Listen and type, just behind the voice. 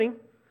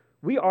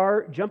We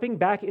are jumping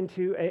back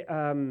into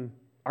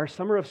our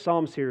Summer of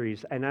Psalm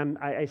series, and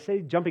I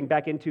say jumping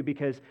back into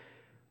because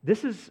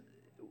this is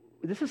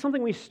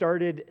something we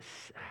started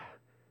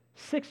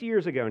 6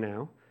 years ago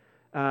now.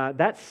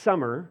 That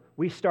summer,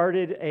 we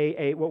started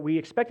what we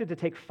expected to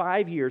take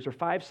 5 years or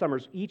 5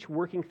 summers, each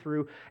working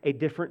through a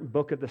different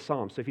book of the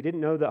Psalms. So if you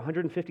didn't know, the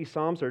 150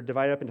 Psalms are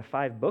divided up into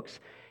 5 books.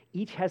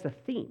 Each has a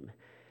theme.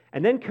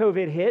 And then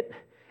COVID hit,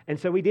 and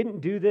so we didn't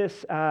do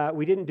this.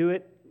 We did do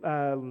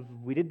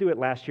it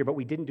last year, but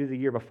we didn't do the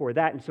year before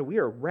that. And so we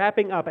are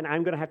wrapping up, and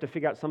I'm going to have to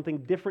figure out something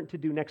different to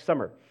do next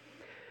summer.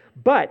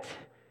 But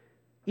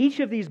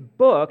each of these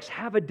books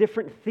have a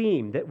different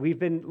theme that we've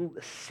been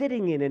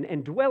sitting in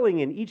and dwelling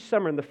in each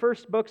summer. And the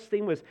first book's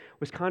theme was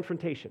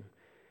confrontation.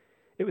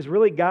 It was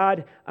really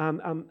God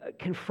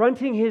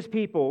confronting His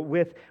people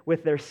with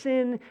their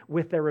sin,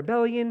 with their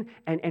rebellion,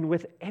 and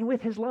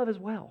with His love as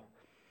well.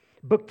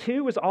 Book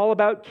 2 was all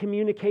about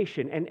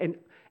communication and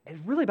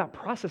really about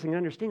processing and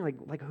understanding,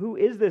 like who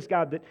is this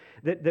God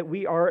that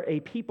we are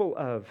a people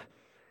of.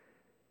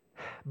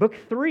 Book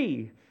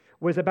 3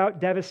 was about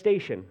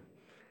devastation.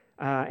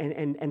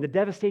 And the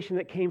devastation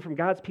that came from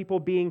God's people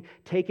being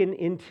taken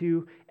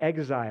into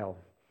exile.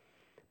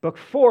 Book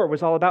 4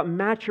 was all about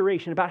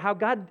maturation, about how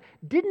God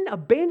didn't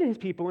abandon His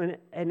people in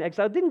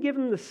exile, didn't give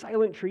them the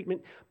silent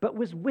treatment, but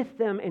was with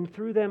them, and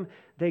through them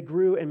they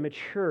grew and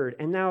matured.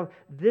 And now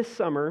this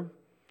summer,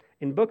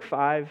 in Book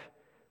 5,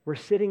 we're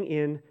sitting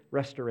in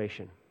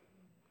restoration.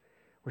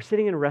 We're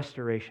sitting in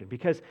restoration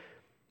because,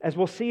 as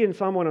we'll see in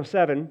Psalm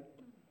 107,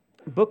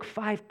 Book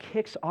 5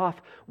 kicks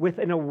off with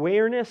an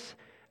awareness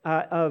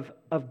of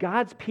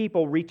God's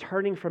people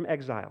returning from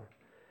exile,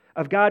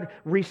 of God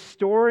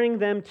restoring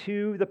them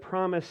to the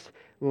promised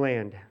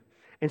land.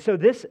 And so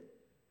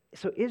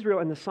Israel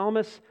and the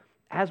psalmists,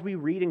 as we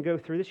read and go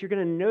through this, you're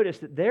going to notice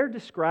that they're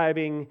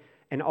describing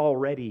an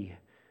already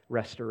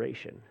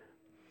restoration.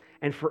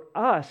 And for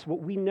us,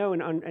 what we know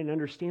and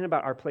understand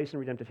about our place in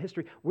redemptive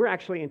history, we're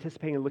actually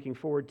anticipating and looking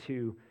forward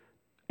to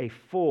a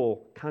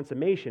full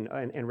consummation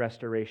and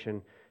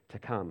restoration to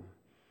come.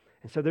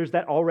 And so there's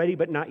that already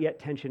but not yet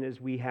tension as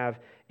we have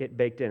it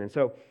baked in. And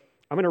so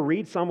I'm going to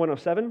read Psalm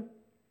 107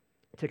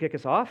 to kick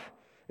us off.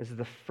 This is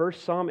the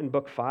first psalm in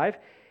Book 5.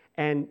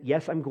 And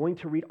yes, I'm going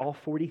to read all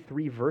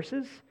 43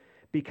 verses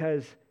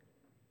because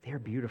they're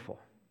beautiful.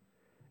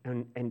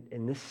 And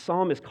this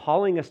psalm is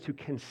calling us to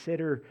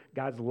consider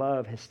God's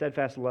love, His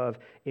steadfast love,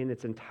 in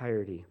its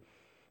entirety.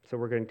 So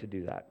we're going to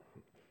do that.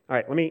 All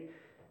right, let me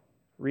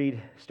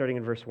read starting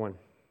in verse 1.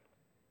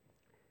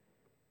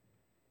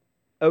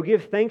 Oh,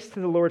 give thanks to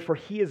the Lord, for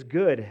He is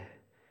good,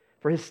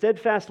 for His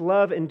steadfast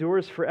love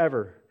endures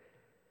forever.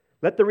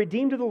 Let the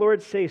redeemed of the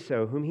Lord say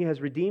so, whom He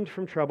has redeemed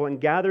from trouble and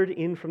gathered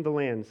in from the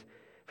lands,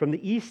 from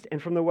the east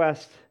and from the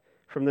west,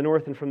 from the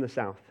north and from the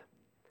south.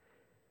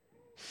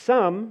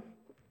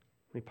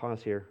 Let me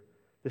pause here.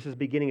 This is the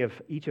beginning of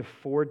each of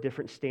 4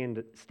 different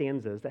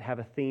stanzas that have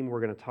a theme we're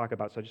going to talk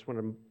about, so I just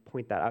want to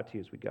point that out to you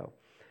as we go.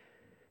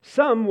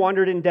 Some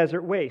wandered in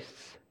desert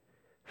wastes,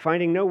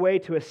 finding no way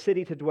to a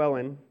city to dwell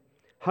in.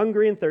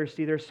 Hungry and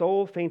thirsty, their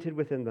soul fainted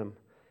within them.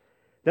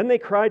 Then they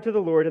cried to the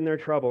Lord in their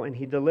trouble, and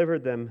He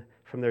delivered them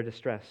from their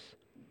distress.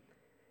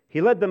 He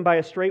led them by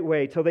a straight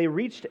way till they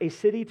reached a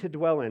city to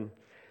dwell in.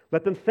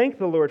 Let them thank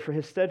the Lord for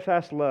His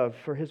steadfast love,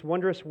 for His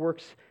wondrous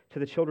works to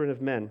the children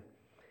of men.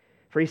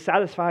 For He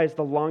satisfies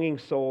the longing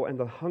soul, and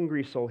the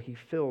hungry soul He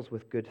fills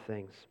with good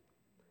things.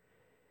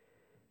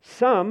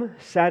 Some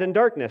sat in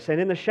darkness, and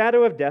in the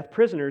shadow of death,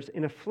 prisoners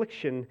in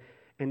affliction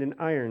and in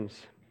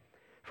irons.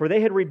 For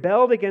they had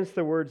rebelled against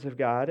the words of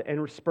God,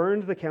 and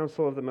spurned the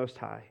counsel of the Most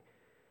High.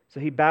 So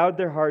He bowed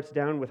their hearts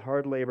down with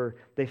hard labor.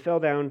 They fell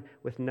down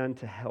with none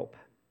to help.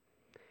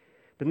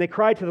 Then they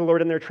cried to the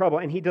Lord in their trouble,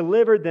 and He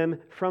delivered them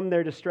from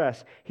their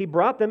distress. He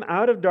brought them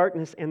out of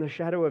darkness and the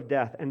shadow of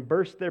death, and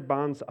burst their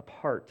bonds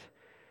apart.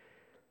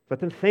 Let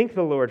them thank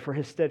the Lord for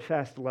His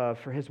steadfast love,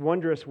 for His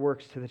wondrous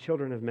works to the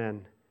children of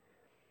men.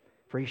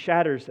 For He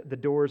shatters the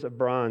doors of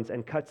bronze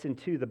and cuts in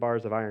two the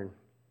bars of iron.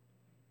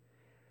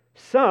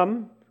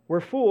 Some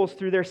were fools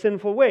through their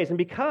sinful ways, and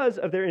because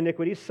of their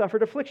iniquities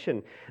suffered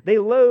affliction. They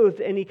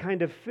loathed any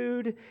kind of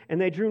food, and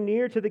they drew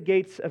near to the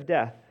gates of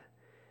death.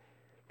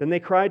 Then they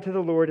cried to the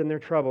Lord in their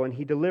trouble, and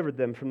He delivered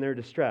them from their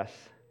distress.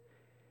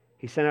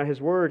 He sent out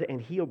His word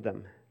and healed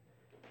them,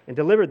 and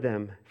delivered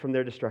them from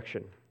their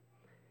destruction.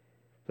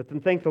 Let them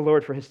thank the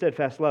Lord for His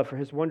steadfast love, for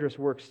His wondrous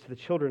works to the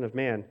children of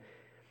man.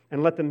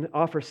 And let them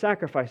offer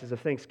sacrifices of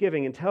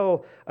thanksgiving and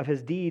tell of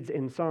His deeds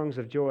in songs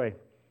of joy.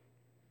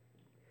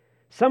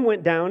 Some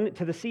went down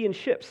to the sea in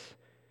ships,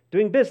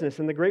 doing business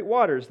in the great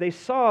waters. They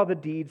saw the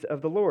deeds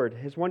of the Lord,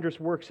 His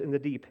wondrous works in the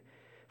deep.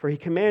 For He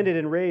commanded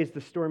and raised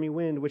the stormy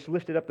wind, which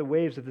lifted up the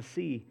waves of the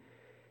sea.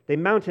 They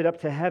mounted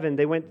up to heaven.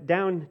 They went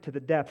down to the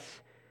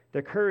depths.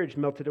 Their courage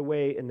melted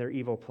away in their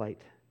evil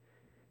plight.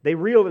 They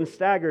reeled and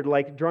staggered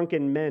like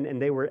drunken men, and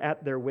they were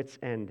at their wits'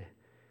 end.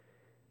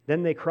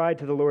 Then they cried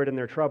to the Lord in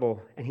their trouble,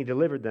 and He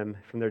delivered them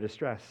from their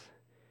distress.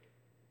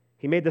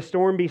 He made the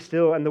storm be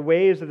still, and the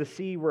waves of the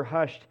sea were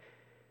hushed.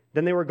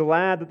 Then they were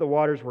glad that the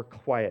waters were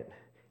quiet,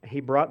 and he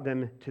brought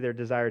them to their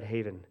desired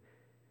haven.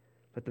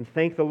 Let them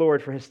thank the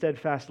Lord for his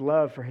steadfast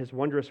love, for his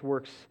wondrous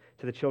works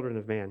to the children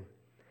of man.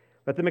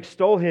 Let them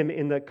extol him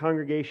in the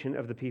congregation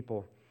of the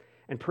people,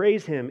 and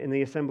praise him in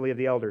the assembly of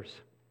the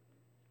elders.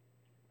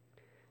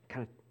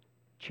 Kind of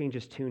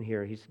changes tune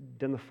here. He's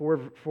done the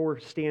four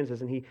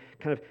stanzas, and he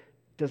kind of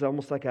does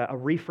almost like a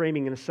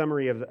reframing and a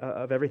summary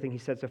of everything he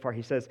said so far.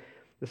 He says,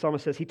 the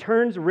psalmist says, he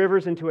turns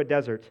rivers into a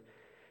desert,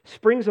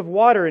 springs of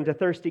water into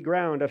thirsty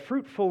ground, a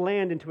fruitful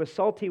land into a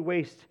salty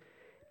waste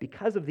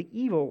because of the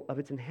evil of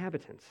its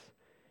inhabitants.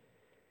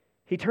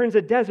 He turns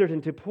a desert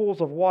into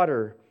pools of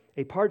water,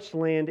 a parched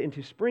land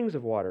into springs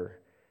of water,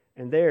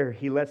 and there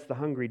he lets the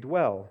hungry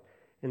dwell,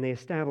 and they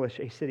establish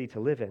a city to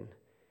live in.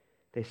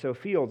 They sow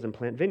fields and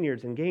plant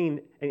vineyards and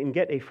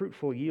get a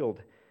fruitful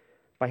yield.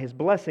 By his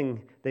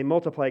blessing they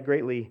multiply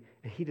greatly,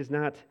 and he does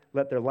not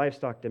let their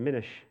livestock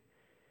diminish.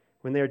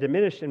 When they are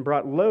diminished and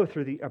brought low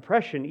through the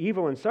oppression,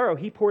 evil, and sorrow,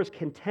 he pours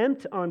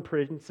contempt on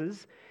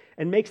princes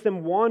and makes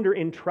them wander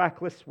in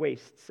trackless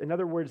wastes. In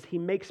other words, he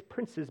makes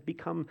princes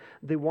become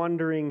the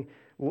wandering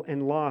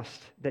and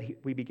lost that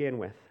we began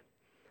with.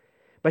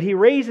 But he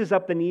raises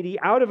up the needy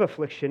out of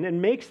affliction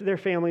and makes their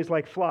families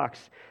like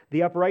flocks.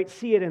 The upright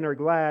see it and are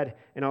glad,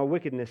 and all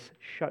wickedness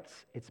shuts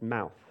its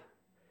mouth.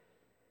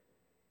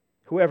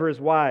 Whoever is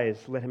wise,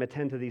 let him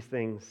attend to these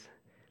things.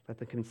 Let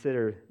them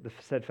consider the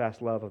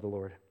steadfast love of the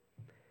Lord.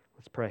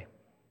 Let's pray.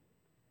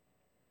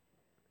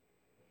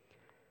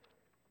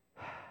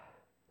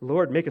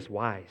 Lord, make us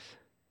wise.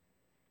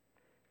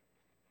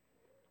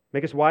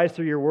 Make us wise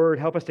through your word.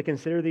 Help us to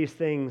consider these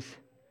things,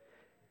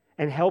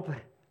 and help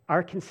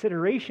our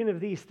consideration of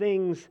these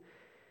things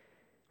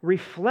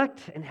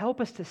reflect and help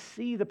us to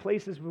see the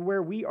places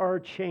where we are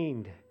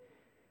chained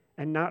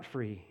and not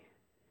free,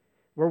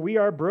 where we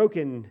are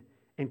broken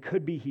and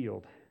could be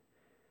healed,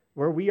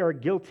 where we are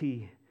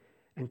guilty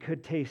and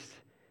could taste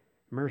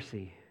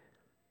mercy,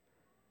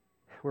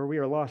 where we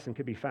are lost and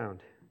could be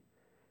found.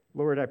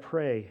 Lord, I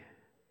pray,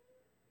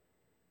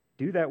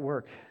 do that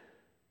work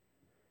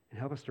and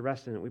help us to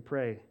rest in it. We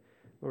pray,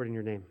 Lord, in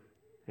your name.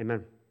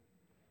 Amen.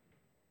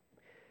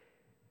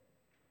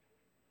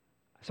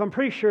 So I'm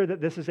pretty sure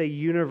that this is a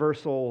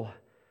universal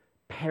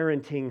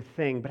parenting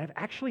thing, but I've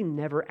actually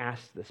never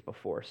asked this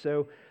before.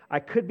 So I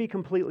could be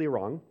completely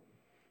wrong.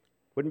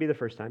 Wouldn't be the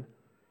first time.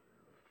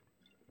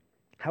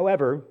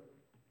 However,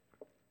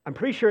 I'm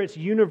pretty sure it's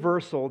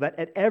universal that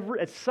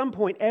at some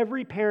point,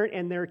 every parent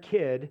and their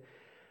kid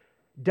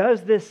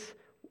does this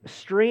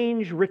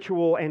strange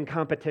ritual and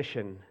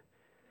competition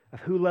of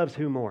who loves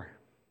who more,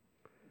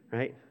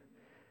 right?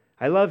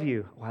 I love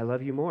you. Oh, I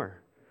love you more.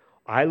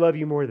 I love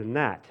you more than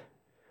that.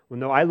 Well,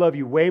 no, I love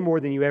you way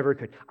more than you ever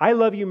could. I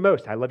love you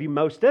most. I love you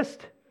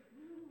mostest.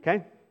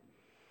 Okay?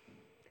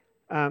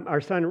 Our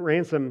son,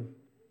 Ransom,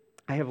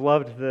 I have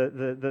loved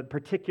the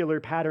particular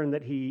pattern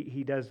that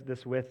he does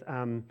this with.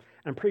 I'm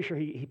pretty sure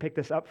he picked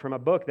this up from a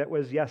book that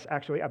was, yes,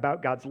 actually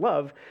about God's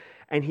love.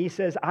 And he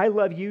says, I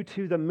love you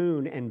to the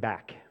moon and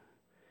back.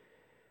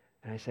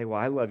 And I say, well,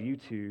 I love you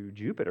to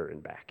Jupiter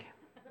and back.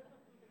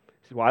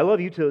 He says, well, I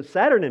love you to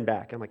Saturn and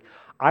back. I'm like,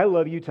 I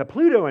love you to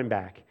Pluto and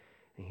back.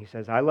 And he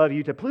says, I love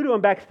you to Pluto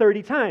and back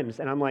 30 times.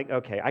 And I'm like,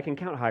 okay, I can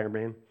count higher,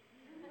 man.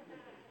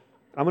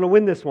 I'm going to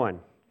win this one.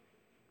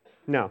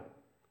 No.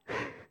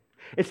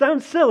 It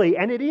sounds silly,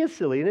 and it is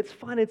silly, and it's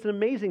fun, it's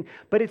amazing,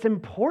 but it's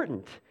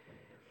important.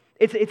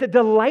 It's a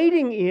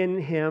delighting in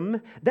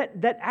him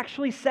that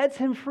actually sets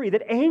him free,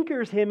 that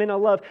anchors him in a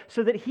love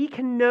so that he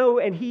can know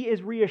and he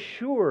is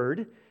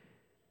reassured,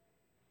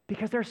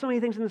 because there are so many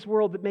things in this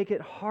world that make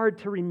it hard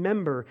to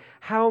remember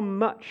how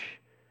much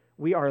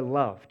we are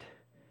loved.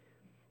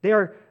 They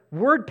are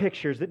word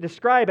pictures that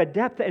describe a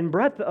depth and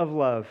breadth of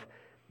love.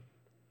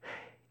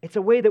 It's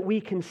a way that we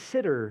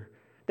consider,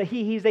 that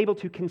he's able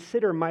to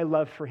consider my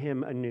love for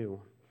him anew.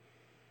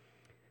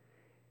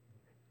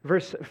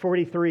 Verse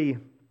 43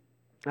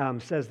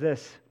 says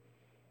this.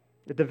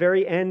 At the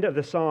very end of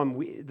the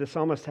psalm, the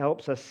psalmist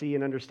helps us see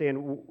and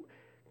understand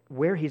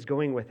where he's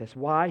going with this,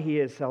 why he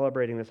is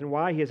celebrating this, and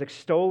why he is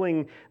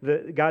extolling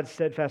God's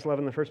steadfast love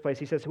in the first place.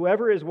 He says,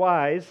 whoever is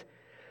wise,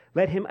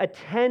 let him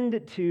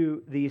attend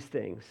to these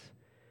things.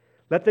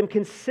 Let them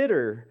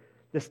consider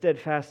the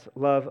steadfast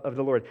love of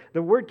the Lord.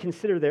 The word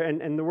consider there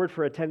and the word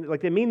for attend,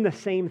 like they mean the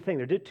same thing.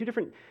 They're two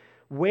different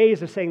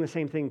ways of saying the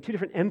same thing, two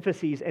different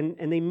emphases, and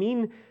they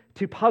mean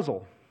to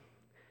puzzle,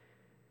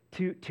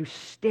 to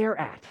stare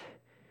at,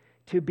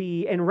 to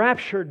be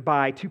enraptured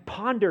by, to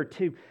ponder,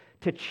 to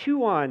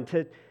chew on,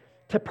 to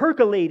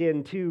percolate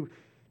in, to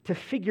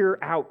figure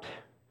out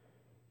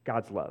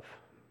God's love.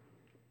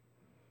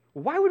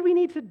 Why would we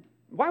need to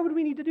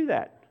do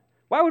that?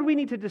 Why would we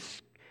need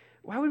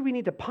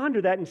to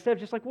ponder that instead of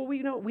just like, well,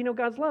 we know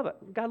God's love.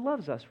 God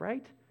loves us,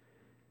 right?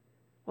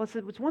 Well,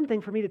 it's one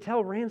thing for me to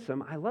tell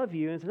Ransom, I love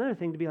you, and it's another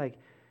thing to be like,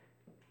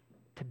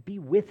 to be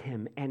with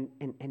him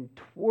and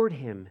toward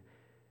him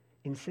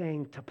in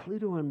saying to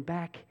Pluto and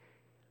back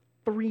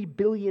 3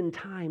 billion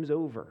times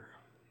over.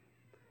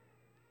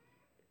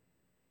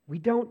 We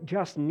don't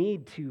just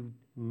need to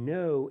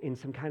know in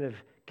some kind of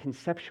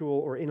conceptual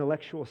or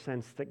intellectual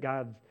sense that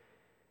God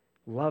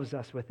loves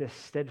us with this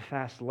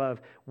steadfast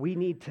love, we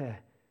need to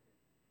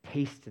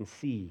taste and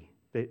see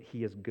that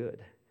he is good.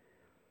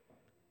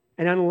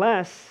 And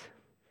unless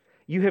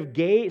you have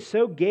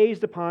so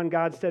gazed upon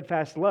God's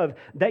steadfast love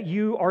that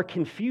you are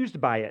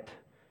confused by it,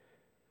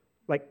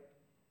 like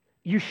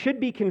you should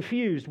be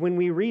confused when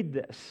we read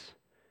this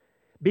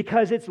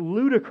because it's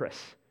ludicrous.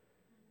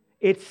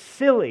 It's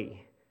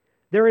silly.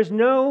 There is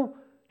no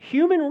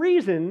human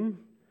reason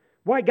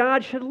why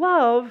God should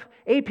love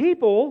a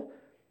people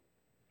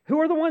who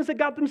are the ones that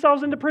got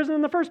themselves into prison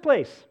in the first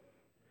place.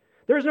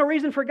 There is no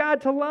reason for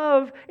God to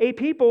love a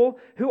people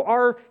who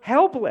are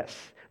helpless.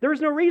 There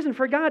is no reason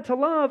for God to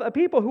love a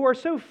people who are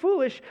so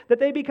foolish that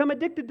they become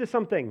addicted to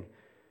something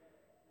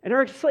and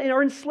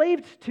are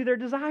enslaved to their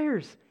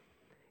desires.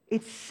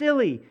 It's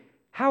silly.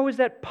 How is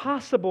that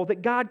possible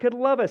that God could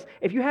love us?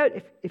 If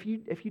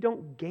you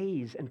don't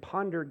gaze and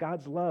ponder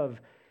God's love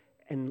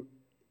and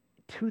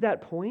to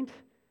that point,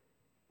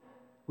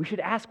 we should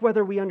ask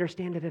whether we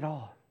understand it at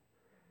all.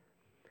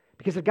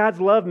 Because if God's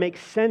love makes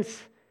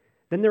sense,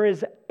 then there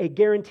is a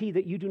guarantee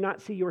that you do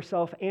not see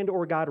yourself and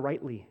or God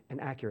rightly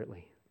and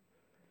accurately.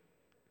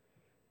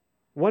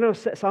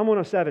 Psalm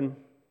 107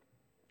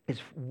 is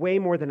way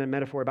more than a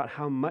metaphor about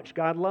how much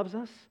God loves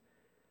us.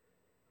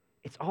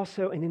 It's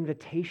also an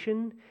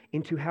invitation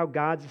into how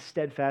God's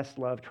steadfast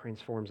love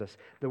transforms us.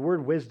 The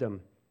word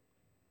wisdom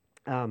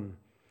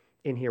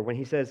in here, when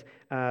he says,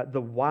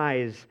 the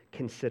wise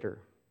consider.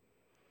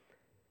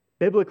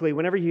 Biblically,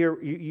 whenever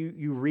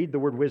you read the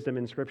word wisdom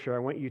in Scripture, I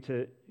want you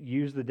to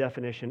use the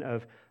definition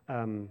of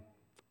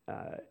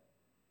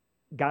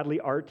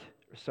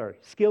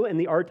skill in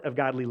the art of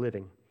godly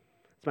living.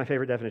 It's my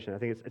favorite definition. I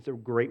think it's a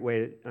great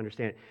way to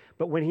understand it.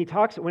 But when it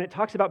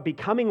talks about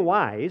becoming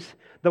wise,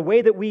 the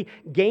way that we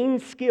gain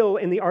skill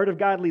in the art of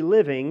godly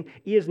living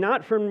is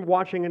not from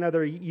watching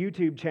another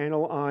YouTube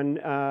channel on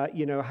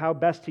how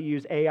best to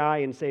use AI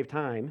and save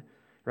time,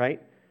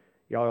 right?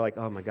 Y'all are like,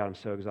 oh my God, I'm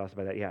so exhausted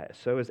by that. Yeah,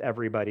 so is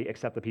everybody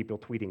except the people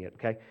tweeting it,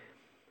 okay?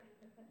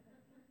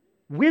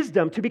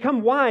 Wisdom, to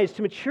become wise,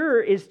 to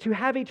mature, is to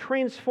have a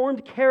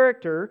transformed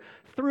character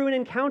through an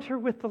encounter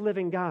with the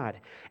living God.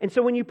 And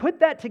so when you put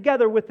that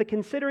together with the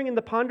considering and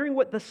the pondering,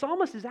 what the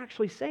psalmist is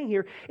actually saying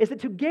here is that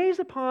to gaze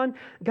upon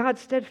God's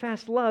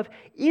steadfast love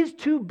is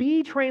to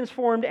be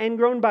transformed and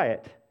grown by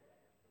it.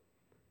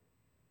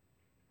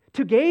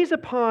 To gaze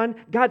upon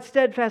God's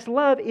steadfast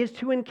love is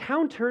to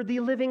encounter the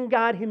living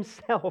God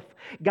himself,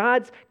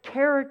 God's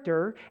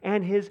character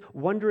and his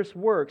wondrous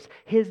works.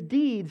 His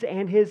deeds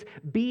and his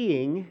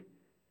being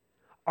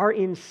are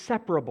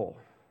inseparable.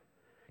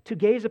 To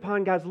gaze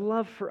upon God's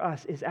love for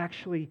us is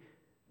actually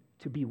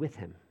to be with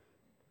him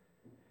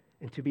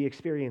and to be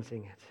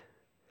experiencing it.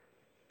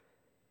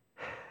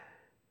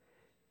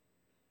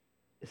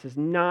 This is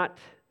not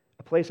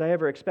a place I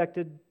ever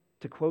expected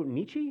to quote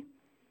Nietzsche.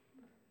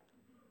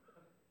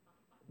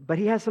 But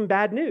he has some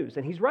bad news,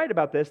 and he's right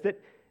about this,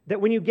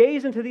 that when you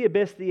gaze into the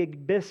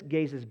abyss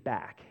gazes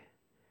back.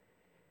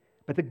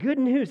 But the good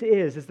news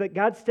is that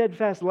God's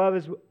steadfast love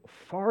is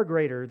far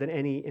greater than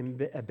any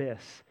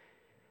abyss.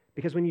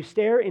 Because when you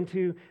stare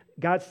into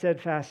God's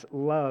steadfast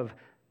love,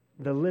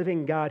 the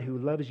living God who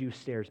loves you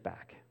stares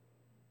back.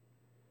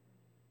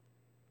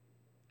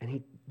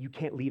 And you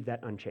can't leave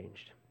that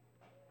unchanged.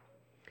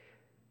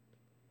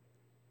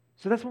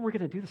 So that's what we're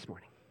going to do this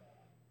morning.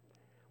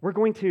 We're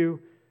going to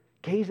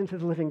gaze into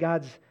the living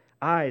God's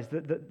eyes,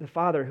 the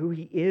Father, who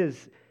he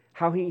is,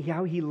 how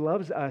he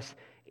loves us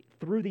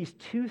through these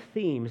two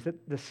themes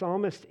that the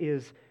psalmist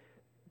is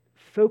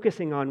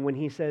focusing on when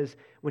he says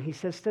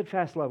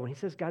steadfast love, when he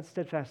says God's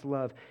steadfast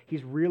love,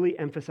 he's really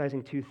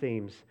emphasizing two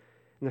themes.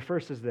 And the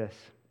first is this: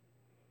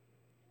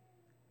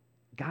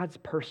 God's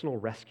personal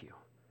rescue.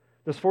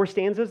 Those 4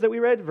 stanzas that we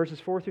read, verses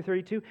 4 through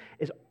 32,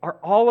 are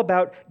all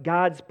about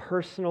God's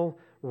personal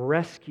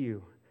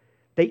rescue.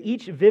 They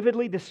each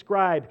vividly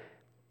describe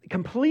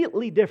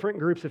completely different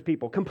groups of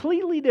people,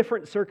 completely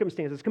different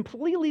circumstances,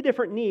 completely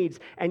different needs,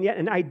 and yet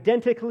an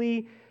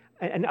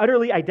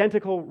utterly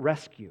identical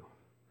rescue.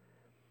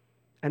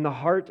 And the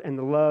heart and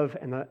the love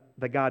and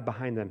the God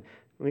behind them.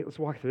 Let's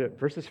walk through it.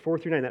 Verses 4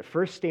 through 9, that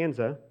first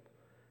stanza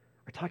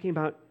are talking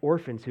about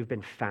orphans who've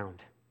been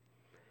found.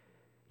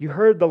 You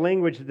heard the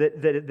language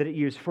that it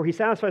used. For he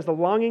satisfies the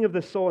longing of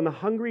the soul, and the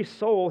hungry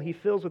soul he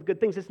fills with good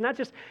things. It's not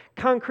just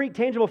concrete,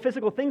 tangible,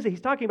 physical things that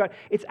he's talking about.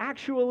 It's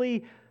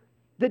actually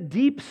the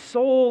deep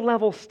soul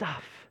level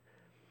stuff.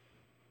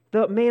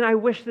 The, man, I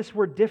wish this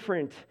were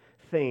different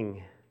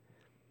thing.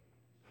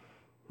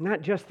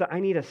 Not just the,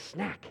 I need a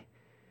snack.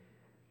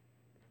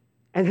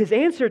 And his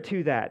answer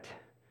to that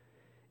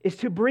is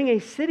to bring a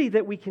city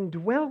that we can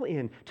dwell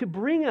in, to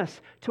bring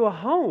us to a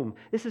home.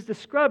 This is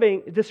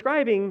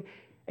describing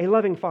a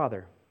loving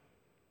Father.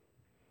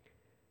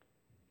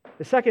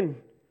 The second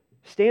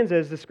stanza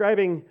is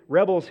describing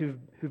rebels who've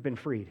been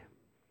freed,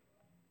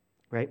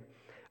 right?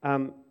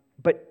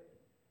 But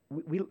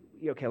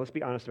let's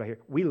be honest about here.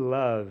 We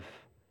love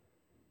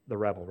the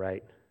rebel,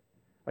 right?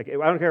 Like, I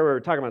don't care if we're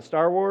talking about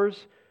Star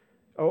Wars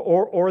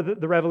or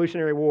the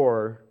Revolutionary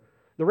War,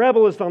 the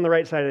rebel is on the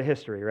right side of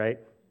history, right?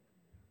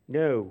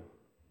 No.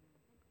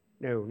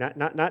 No,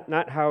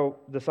 not how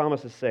the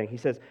psalmist is saying. He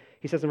says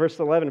in verse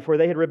 11, "For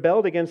they had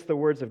rebelled against the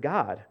words of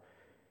God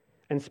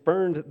and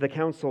spurned the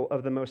counsel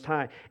of the Most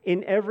High."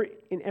 In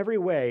every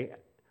way,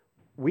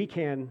 we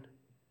can,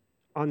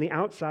 on the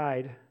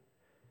outside,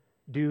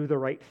 do the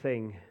right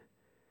thing,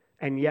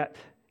 and yet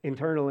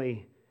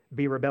internally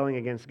be rebelling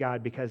against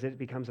God because it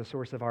becomes a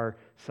source of our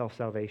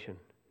self-salvation.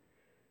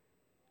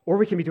 Or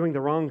we can be doing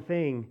the wrong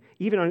thing,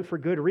 even for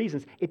good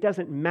reasons. It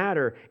doesn't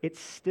matter. It's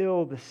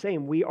still the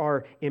same. We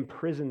are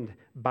imprisoned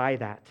by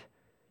that.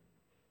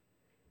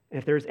 And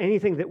if there's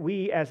anything that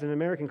we as an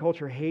American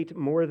culture hate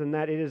more than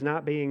that, it is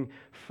not being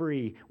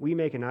free. We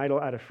make an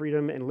idol out of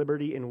freedom and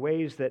liberty in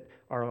ways that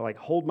are like,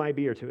 hold my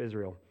beer to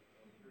Israel.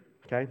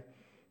 Okay?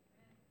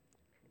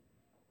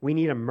 We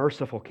need a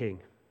merciful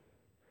king.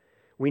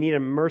 We need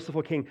a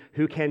merciful king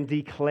who can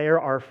declare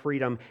our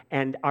freedom,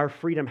 and our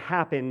freedom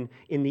happen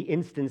in the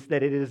instance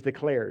that it is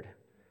declared.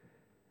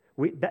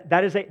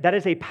 That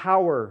is a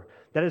power,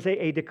 that is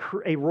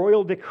a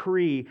royal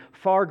decree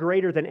far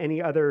greater than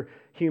any other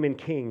human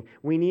king.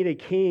 We need a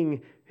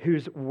king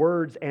whose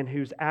words and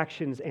whose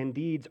actions and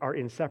deeds are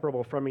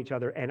inseparable from each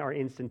other and are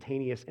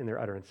instantaneous in their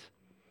utterance.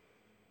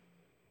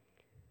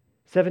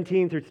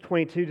 17 through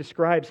 22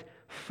 describes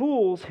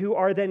fools who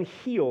are then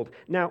healed.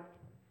 Now,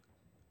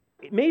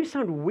 it may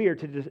sound weird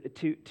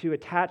to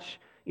attach,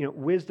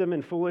 wisdom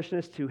and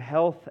foolishness to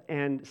health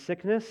and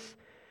sickness,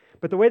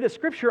 but the way that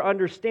Scripture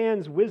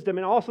understands wisdom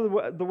and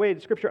also the way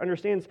that Scripture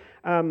understands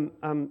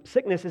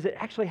sickness is it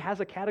actually has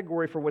a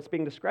category for what's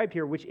being described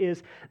here, which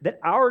is that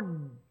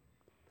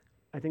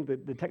I think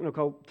the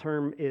technical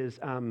term is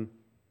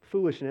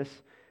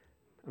foolishness.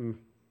 I'm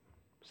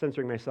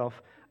censoring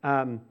myself.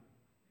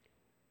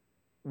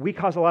 We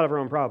cause a lot of our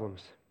own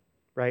problems,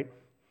 right?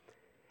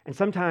 And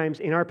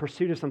sometimes in our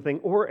pursuit of something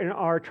or in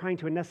our trying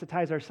to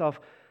anesthetize ourselves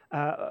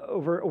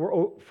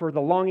for the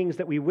longings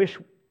that we wish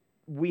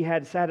we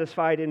had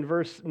satisfied in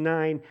verse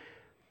 9,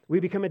 we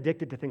become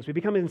addicted to things. We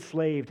become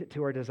enslaved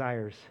to our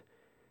desires.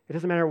 It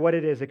doesn't matter what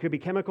it is. It could be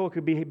chemical, it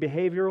could be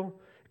behavioral,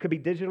 it could be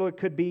digital, it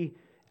could be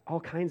all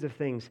kinds of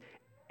things.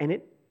 And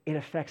it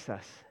affects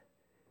us.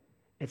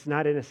 It's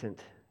not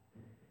innocent.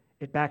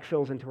 It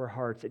backfills into our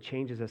hearts. It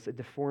changes us. It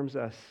deforms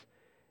us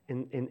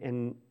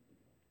and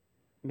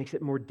makes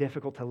it more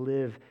difficult to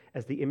live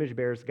as the image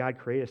bearers God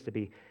created us to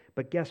be.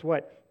 But guess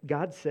what?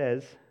 God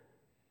says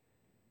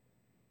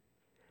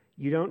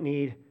you don't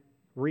need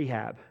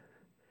rehab.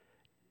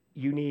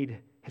 You need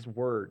His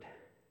Word.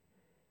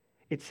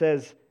 It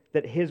says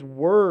that His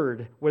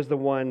Word was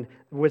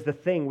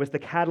the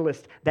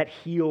catalyst that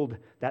healed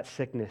that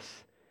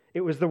sickness.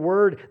 It was the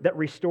Word that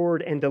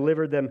restored and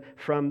delivered them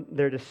from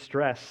their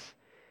distress.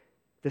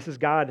 This is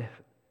God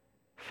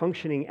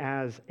functioning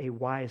as a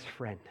wise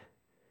friend.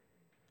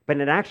 But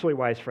an actually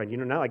wise friend,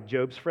 not like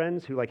Job's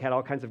friends who had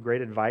all kinds of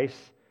great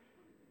advice,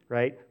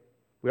 right?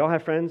 We all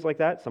have friends like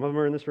that. Some of them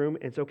are in this room.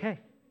 It's okay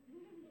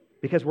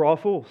because we're all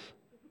fools,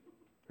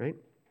 right?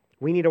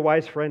 We need a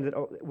wise friend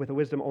with a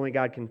wisdom only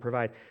God can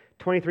provide.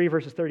 23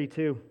 verses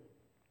 32.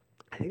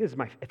 I think this is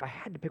if I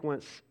had to pick one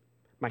that's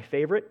my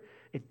favorite,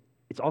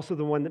 it's also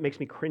the one that makes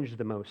me cringe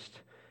the most,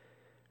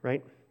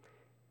 right?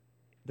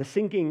 The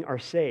sinking are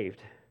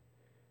saved.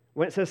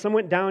 When it says some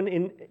went down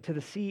into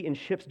the sea in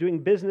ships doing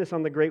business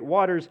on the great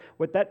waters,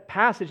 what that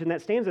passage and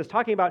that stanza is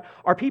talking about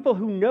are people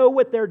who know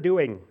what they're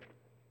doing,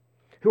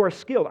 who are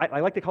skilled. I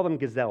like to call them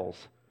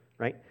gazelles,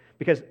 right?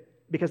 Because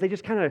they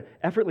just kind of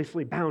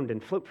effortlessly bound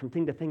and float from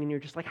thing to thing, and you're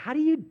just like, how do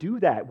you do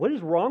that? What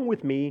is wrong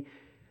with me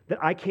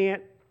that I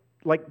can't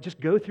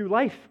just go through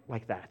life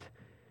like that?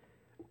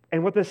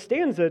 And what the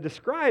stanza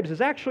describes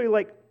is actually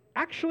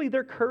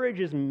their courage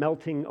is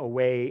melting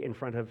away in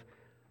front of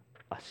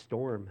a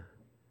storm.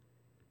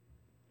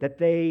 That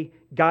they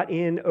got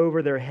in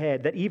over their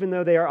head, that even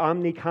though they are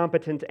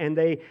omnicompetent and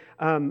they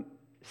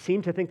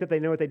seem to think that they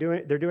know what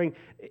they're doing,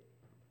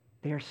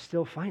 they are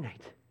still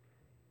finite.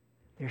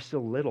 They're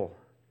still little.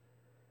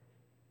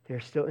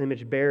 They're still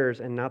image bearers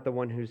and not the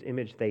one whose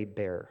image they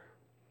bear.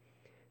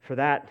 For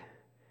that,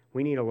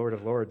 we need a Lord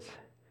of Lords.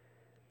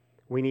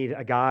 We need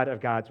a God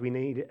of gods. We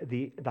need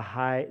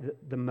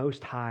the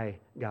Most High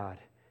God.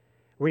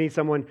 We need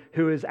someone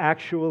who is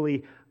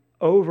actually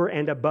over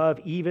and above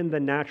even the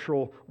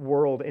natural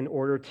world in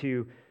order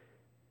to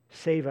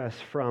save us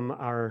from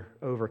our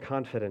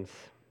overconfidence.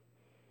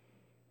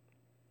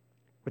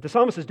 What the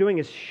psalmist is doing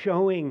is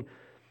showing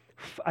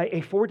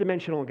a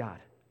four-dimensional God,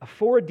 a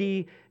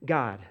 4D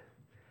God.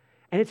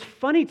 And it's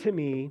funny to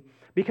me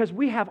because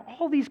we have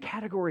all these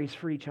categories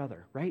for each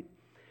other, right?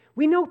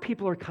 We know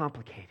people are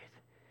complicated.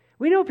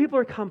 We know people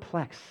are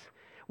complex.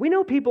 We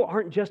know people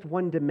aren't just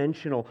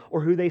one-dimensional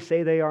or who they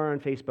say they are on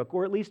Facebook,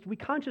 or at least we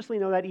consciously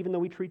know that even though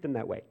we treat them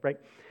that way, right?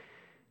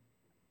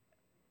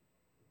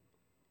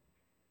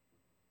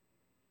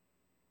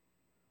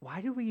 Why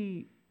do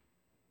we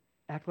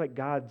act like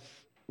God's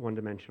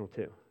one-dimensional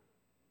too?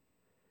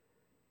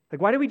 Like,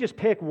 why do we just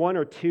pick one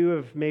or two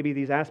of maybe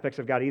these aspects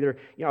of God? Either,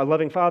 a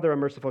loving Father, a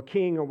merciful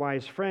King, a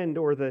wise friend,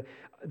 or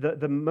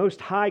the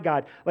Most High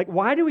God. Like,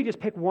 why do we just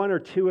pick one or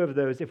two of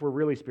those if we're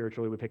really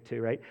spiritual? We pick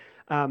two, right?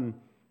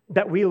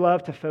 That we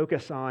love to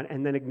focus on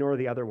and then ignore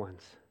the other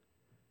ones.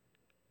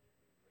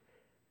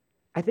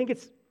 I think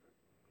it's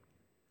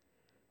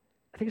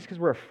because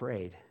we're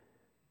afraid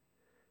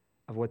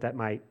of what that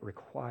might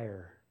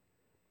require.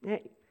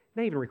 Not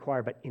even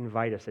require, but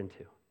invite us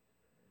into,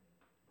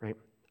 right?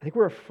 I think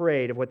we're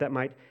afraid of what that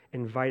might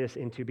invite us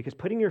into, because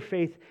putting your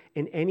faith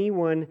in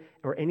anyone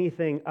or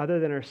anything other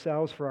than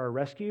ourselves for our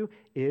rescue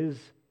is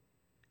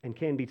and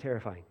can be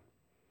terrifying.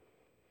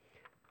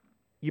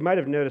 You might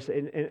have noticed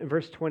in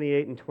verse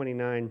 28 and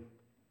 29,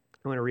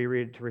 I want to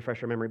reread it to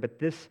refresh our memory, but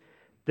this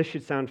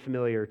should sound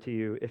familiar to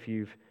you if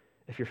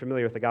you're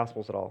familiar with the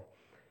Gospels at all.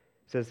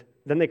 It says,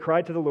 "Then they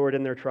cried to the Lord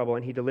in their trouble,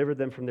 and he delivered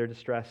them from their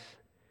distress.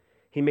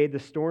 He made the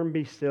storm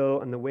be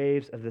still, and the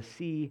waves of the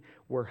sea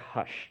were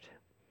hushed."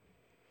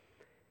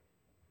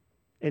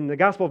 In the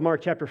Gospel of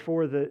Mark, chapter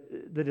 4,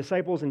 the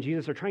disciples and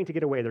Jesus are trying to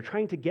get away. They're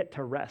trying to get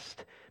to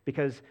rest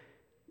because,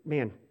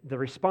 man, the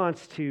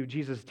response to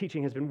Jesus'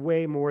 teaching has been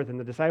way more than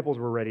the disciples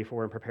were ready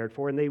for and prepared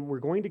for. And they were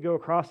going to go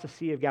across the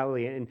Sea of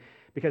Galilee. And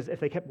because if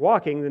they kept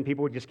walking, then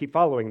people would just keep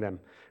following them,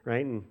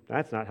 right? And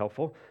that's not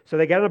helpful. So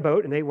they got on a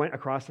boat and they went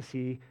across the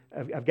Sea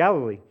of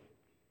Galilee.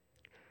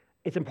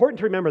 It's important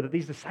to remember that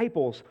these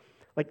disciples,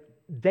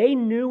 they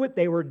knew what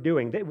they were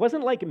doing. It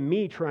wasn't like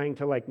me trying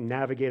to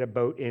navigate a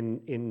boat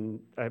in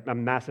a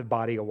massive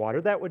body of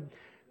water.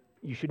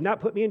 You should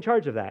not put me in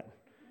charge of that.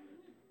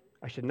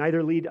 I should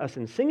neither lead us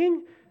in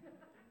singing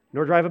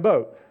nor drive a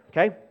boat,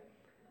 okay?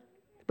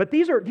 But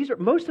these are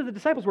most of the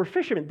disciples were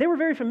fishermen. They were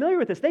very familiar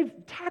with this. They've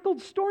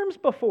tackled storms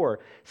before.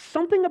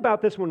 Something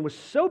about this one was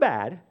so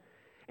bad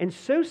and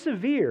so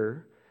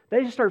severe,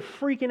 they just started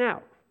freaking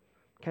out,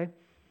 okay?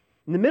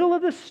 In the middle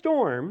of the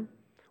storm,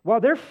 while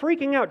they're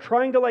freaking out,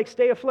 trying to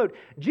stay afloat,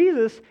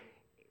 Jesus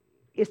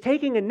is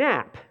taking a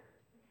nap.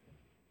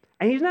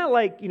 And he's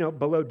not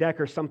below deck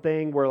or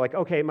something where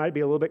okay, it might be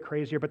a little bit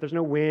crazier, but there's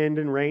no wind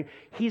and rain.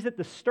 He's at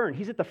the stern.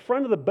 He's at the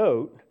front of the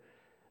boat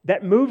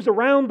that moves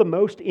around the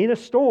most in a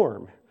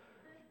storm.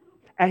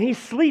 And he's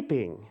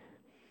sleeping.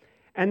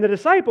 And the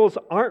disciples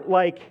aren't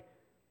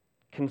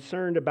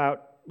concerned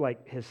about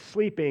his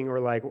sleeping or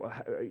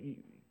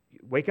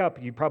wake up,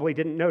 you probably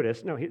didn't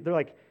notice. No,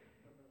 they're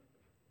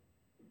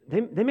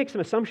they make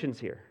some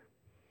assumptions here.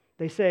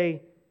 They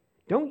say,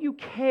 "Don't you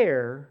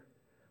care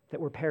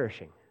that we're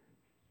perishing?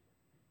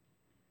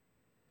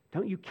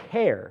 Don't you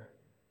care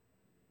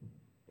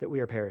that we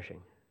are perishing?"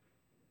 I'm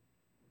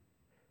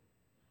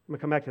going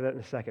to come back to that in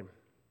a second.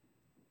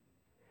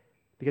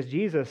 Because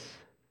Jesus,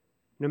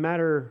 no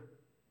matter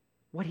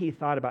what he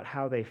thought about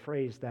how they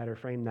phrased that or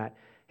framed that,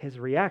 his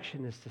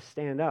reaction is to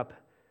stand up,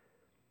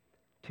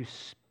 to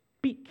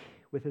speak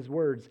with his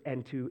words,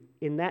 and to,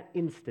 in that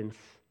instance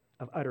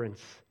of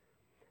utterance,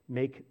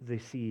 make the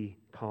sea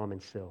calm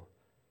and still.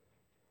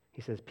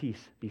 He says,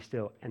 "Peace, be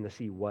still," and the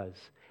sea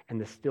was.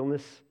 And the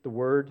stillness, the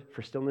word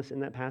for stillness in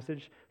that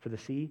passage for the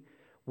sea,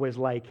 was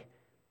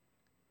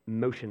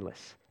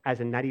motionless, as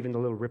in not even the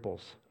little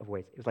ripples of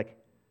waves. It was like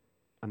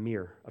a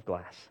mirror of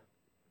glass.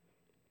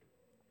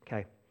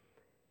 Okay.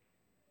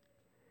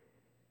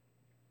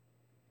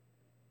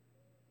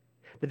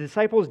 The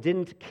disciples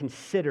didn't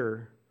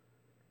consider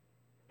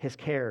his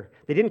care.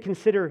 They didn't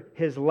consider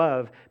his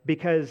love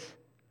because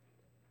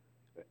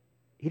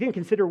he didn't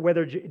consider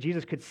whether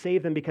Jesus could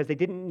save them because they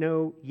didn't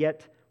know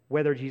yet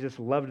whether Jesus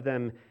loved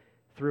them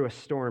through a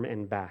storm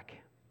and back.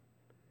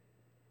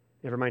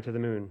 Never mind to the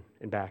moon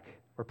and back,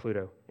 or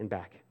Pluto and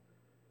back.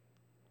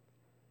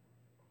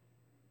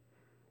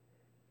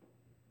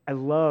 I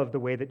love the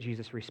way that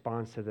Jesus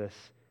responds to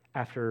this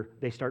after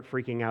they start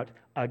freaking out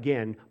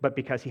again, but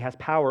because he has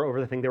power over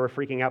the thing they were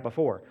freaking out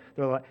before.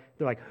 They're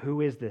like,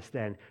 "Who is this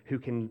then who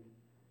can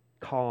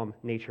calm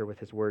nature with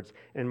his words?"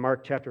 In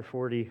Mark chapter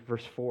 4,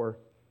 verse 40,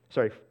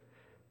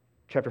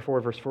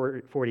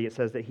 it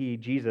says that he,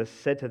 Jesus,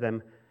 said to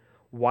them,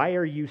 "Why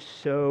are you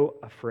so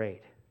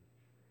afraid?"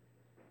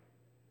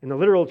 And the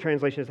literal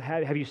translation is,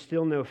 "Have you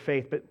still no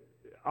faith?" But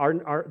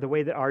the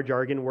way that our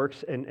jargon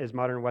works as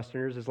modern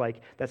Westerners is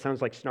that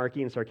sounds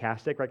snarky and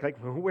sarcastic, right?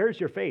 Where's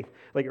your faith?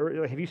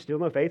 Have you still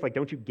no faith?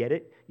 Don't you get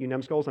it, you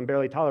numbskulls? I'm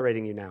barely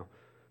tolerating you now,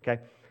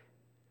 okay?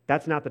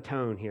 That's not the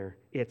tone here.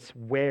 It's,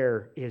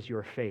 where is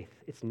your faith?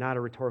 It's not a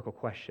rhetorical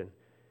question.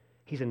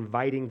 He's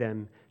inviting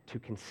them to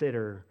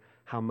consider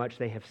how much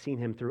they have seen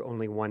him through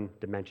only one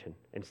dimension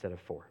instead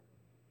of 4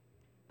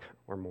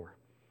 or more.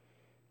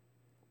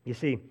 You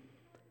see,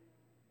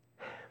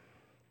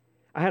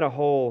 I had a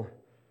whole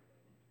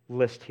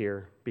list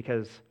here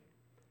because,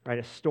 right,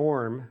 a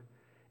storm,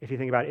 if you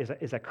think about it,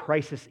 is a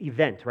crisis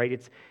event, right?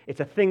 It's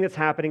a thing that's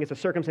happening, it's a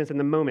circumstance in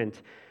the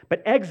moment.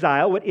 But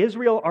exile, what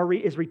Israel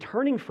is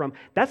returning from,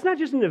 that's not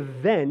just an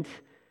event.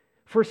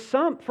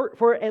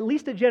 For at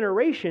least a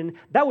generation,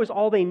 that was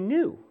all they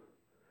knew.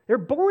 They're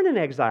born in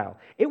exile.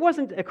 It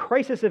wasn't a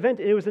crisis event,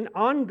 it was an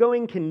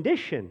ongoing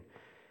condition.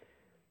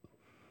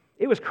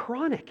 It was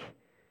chronic.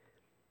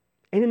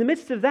 And in the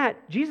midst of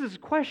that, Jesus'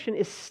 question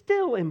is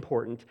still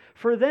important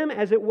for them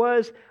as it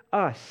was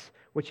us,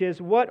 which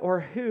is, what or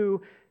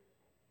who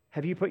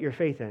have you put your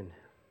faith in?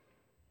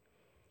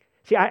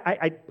 See, like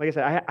I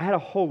said, I had a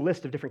whole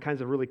list of different kinds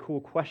of really cool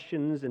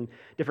questions and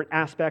different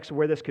aspects of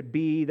where this could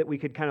be that we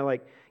could kind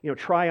of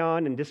try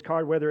on and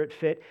discard whether it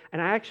fit. And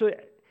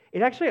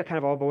it actually kind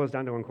of all boils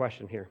down to one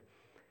question here.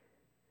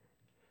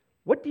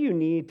 What do you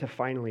need to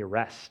finally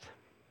rest?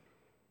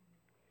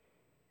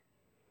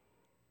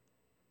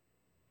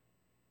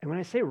 And when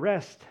I say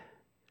rest,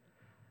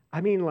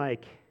 I mean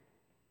like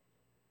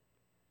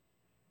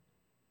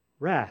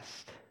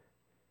rest.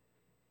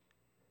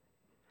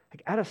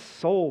 Like at a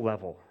soul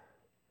level.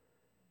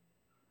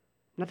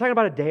 I'm not talking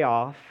about a day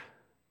off.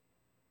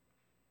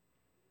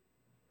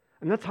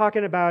 I'm not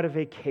talking about a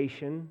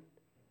vacation.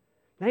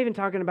 I'm not even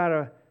talking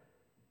about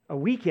a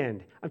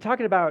weekend. I'm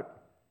talking about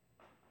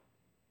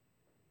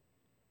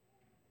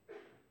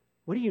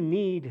what do you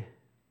need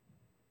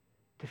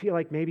to feel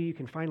like maybe you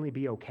can finally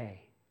be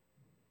okay?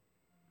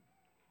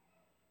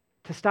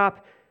 To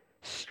stop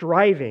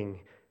striving,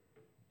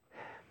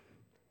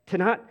 to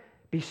not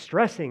be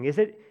stressing. Is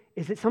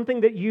it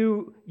something that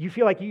you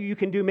feel like you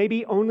can do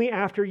maybe only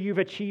after you've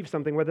achieved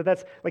something, whether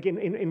that's like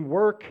in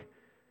work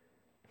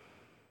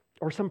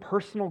or some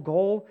personal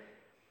goal?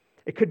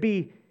 It could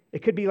be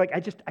like I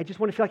just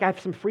want to feel like I have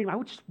some freedom. I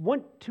would just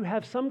want to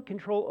have some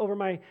control over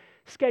my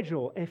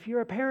schedule. If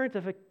you're a parent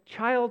of a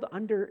child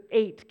under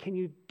 8,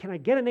 can I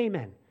get an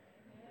amen?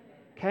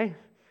 Okay?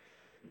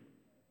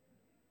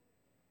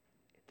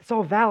 It's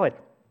all valid.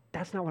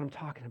 That's not what I'm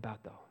talking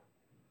about, though.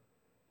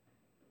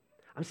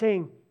 I'm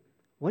saying,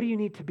 what do you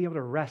need to be able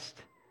to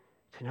rest,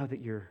 to know that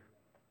you're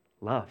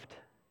loved,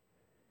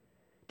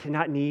 to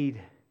not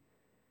need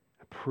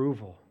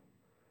approval,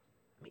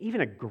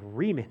 even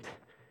agreement?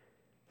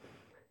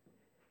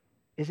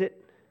 Is it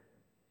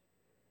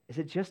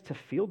just to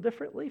feel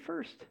differently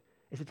first?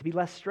 Is it to be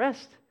less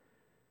stressed?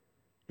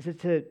 Is it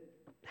to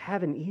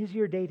have an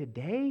easier day to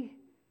day?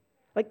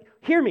 Like,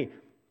 hear me.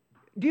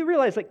 Do you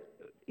realize, like,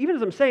 even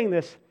as I'm saying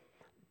this,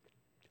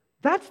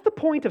 that's the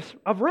point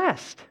of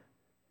rest.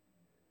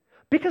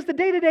 Because the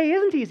day-to-day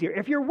isn't easier.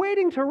 If you're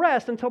waiting to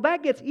rest until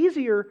that gets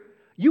easier,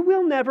 you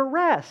will never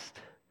rest.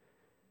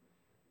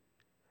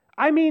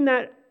 I mean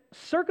that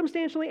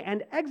circumstantially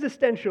and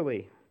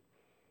existentially.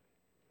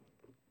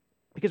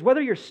 Because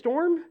whether your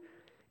storm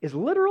is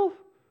literal,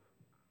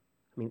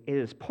 it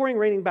is pouring,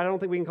 raining, but I don't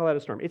think we can call that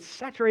a storm. It's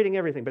saturating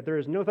everything, but there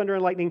is no thunder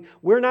and lightning.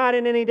 We're not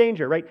in any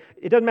danger, right?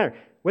 It doesn't matter.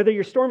 Whether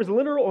your storm is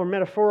literal or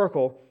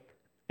metaphorical,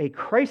 a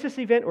crisis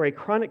event or a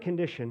chronic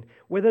condition,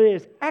 whether it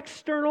is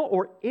external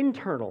or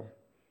internal,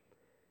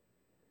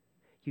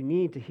 you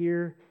need to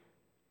hear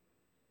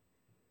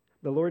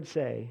the Lord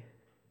say,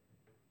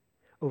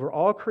 over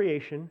all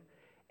creation,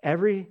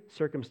 every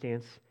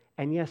circumstance,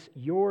 and yes,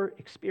 your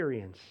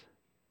experience,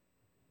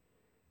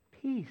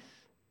 peace,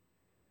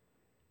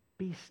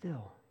 be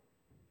still.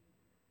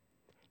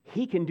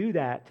 He can do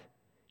that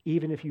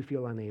even if you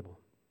feel unable.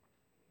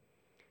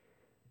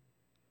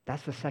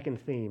 That's the second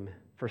theme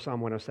for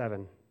Psalm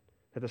 107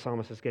 that the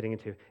psalmist is getting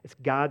into. It's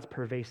God's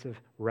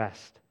pervasive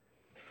rest.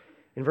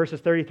 In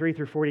verses 33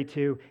 through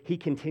 42, he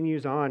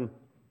continues on,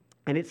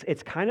 and it's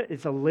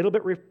a little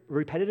bit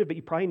repetitive, but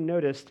you probably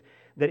noticed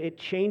that it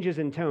changes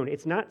in tone.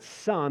 It's not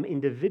some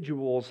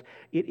individuals,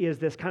 it is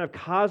this kind of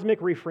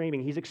cosmic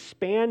reframing. He's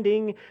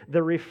expanding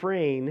the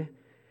refrain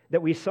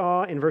that we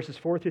saw in verses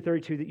 4 through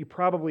 32 that you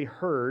probably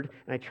heard,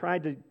 and I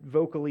tried to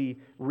vocally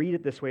read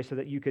it this way so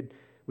that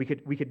we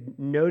could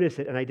notice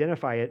it and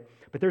identify it.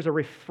 But there's a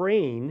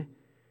refrain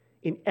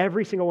in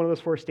every single one of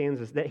those 4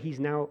 stanzas that he's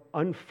now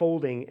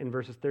unfolding in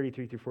verses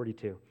 33 through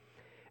 42.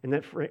 And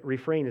that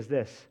refrain is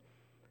this.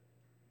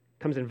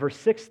 Comes in verse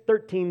 6,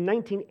 13,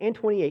 19, and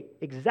 28,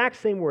 exact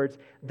same words.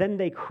 Then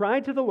they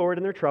cried to the Lord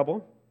in their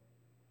trouble,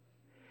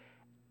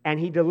 and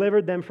he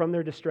delivered them from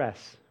their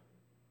distress.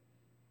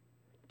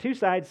 2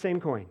 sides,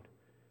 same coin.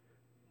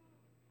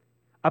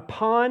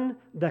 Upon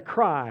the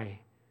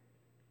cry,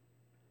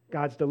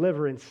 God's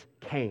deliverance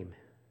came.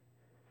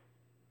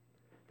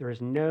 There is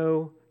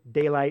no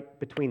daylight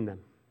between them.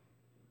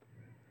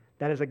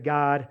 That is a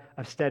God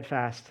of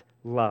steadfast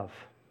love.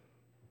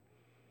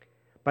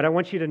 But I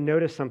want you to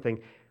notice something.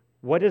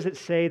 What does it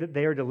say that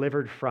they are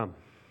delivered from?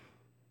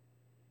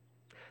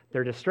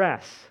 Their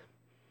distress.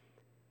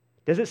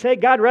 Does it say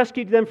God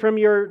rescued them from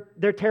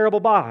their terrible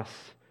boss?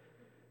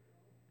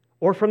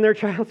 Or from their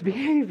child's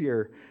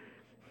behavior?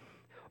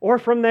 Or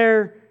from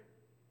their...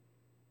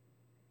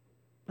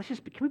 can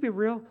we be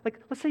real? Like,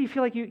 let's say you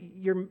feel like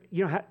you're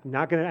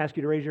not going to ask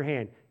you to raise your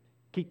hand.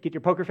 Get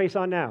your poker face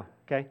on now,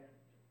 okay?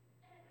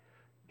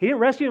 He didn't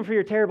rescue them from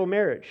your terrible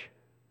marriage.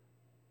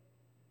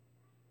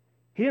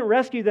 He didn't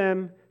rescue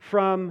them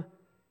from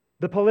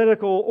the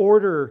political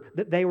order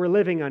that they were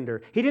living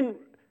under. He didn't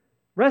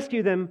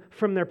rescue them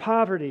from their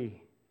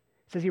poverty.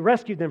 It says he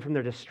rescued them from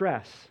their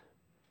distress.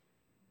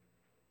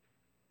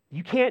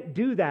 You can't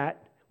do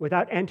that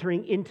without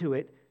entering into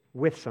it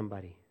with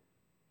somebody.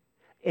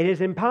 It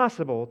is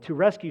impossible to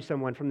rescue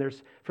someone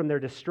from their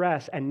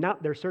distress and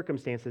not their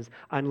circumstances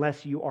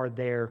unless you are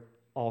there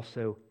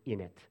also in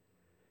it.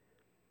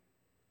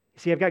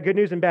 See, I've got good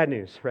news and bad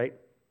news, right?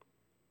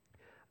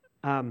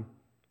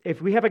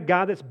 If we have a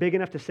God that's big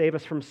enough to save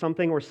us from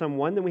something or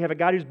someone, then we have a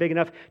God who's big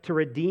enough to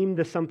redeem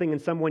the something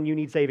and someone you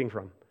need saving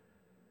from.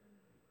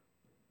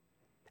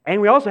 And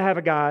we also have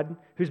a God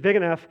who's big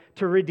enough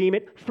to redeem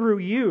it through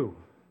you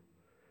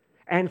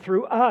and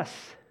through us.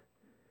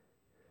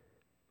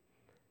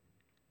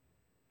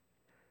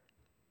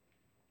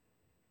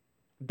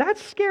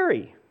 That's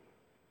scary.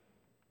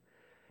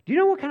 Do you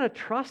know what kind of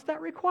trust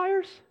that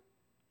requires?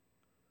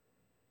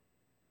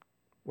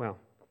 Well,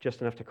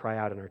 just enough to cry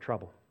out in our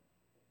trouble.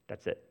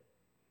 That's it.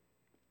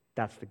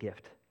 That's the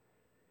gift.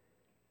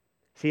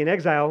 See, in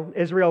exile,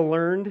 Israel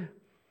learned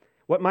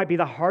what might be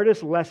the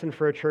hardest lesson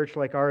for a church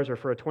like ours or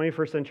for a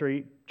 21st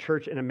century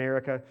church in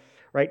America,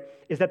 right,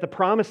 is that the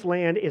promised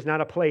land is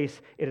not a place,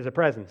 it is a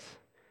presence.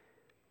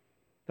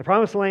 The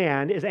promised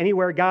land is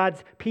anywhere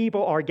God's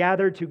people are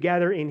gathered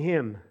together in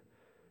Him.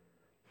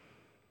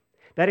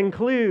 That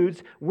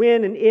includes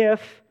when and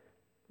if,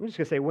 I'm just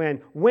going to say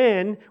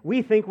when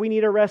we think we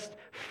need a rest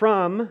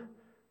from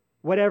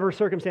whatever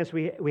circumstance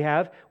we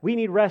have, we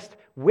need rest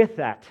with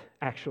that,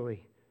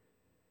 actually.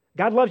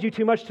 God loves you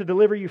too much to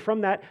deliver you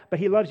from that, but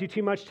He loves you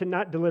too much to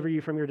not deliver you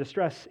from your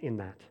distress in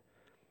that.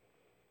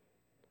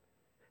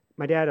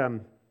 My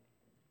dad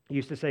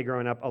used to say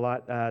growing up a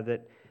lot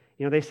that,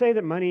 they say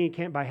that money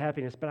can't buy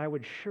happiness, but I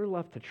would sure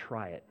love to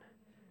try it.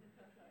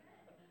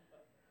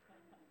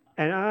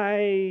 And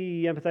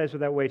I empathize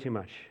with that way too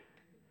much.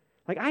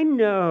 Like, I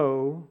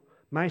know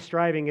my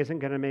striving isn't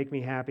going to make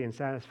me happy and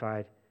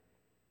satisfied,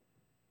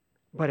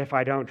 but if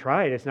I don't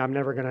try it, I'm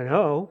never going to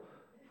know.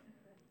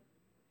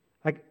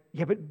 Like,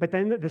 yeah, but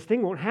then this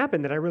thing won't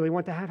happen that I really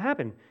want to have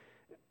happen.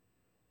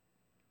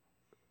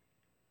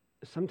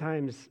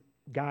 Sometimes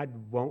God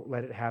won't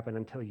let it happen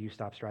until you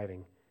stop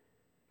striving.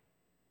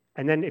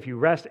 And then if you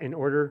rest in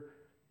order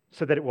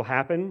so that it will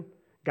happen,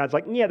 God's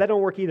like, yeah, that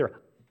don't work either.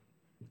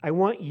 I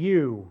want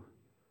you.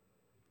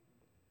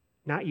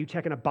 Not you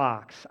checking a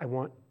box. I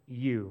want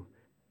you.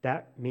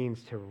 That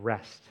means to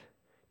rest.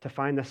 To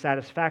find the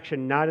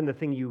satisfaction not in the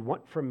thing you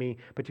want from me,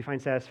 but to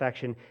find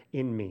satisfaction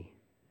in me.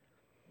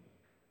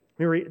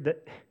 Let me read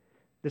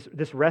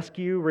this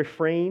rescue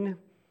refrain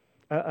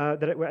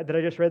that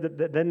I just read,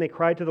 that then they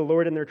cried to the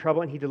Lord in their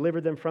trouble and He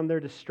delivered them from their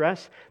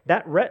distress.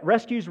 That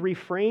rescue's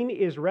refrain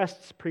is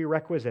rest's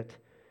prerequisite.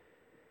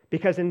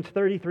 Because in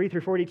 33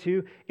 through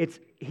 42,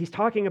 he's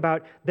talking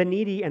about the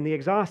needy and the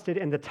exhausted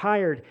and the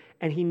tired,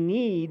 and He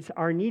needs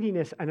our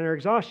neediness and our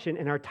exhaustion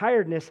and our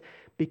tiredness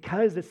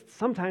because it's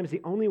sometimes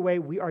the only way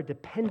we are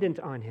dependent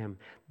on Him.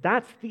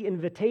 That's the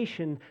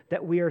invitation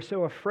that we are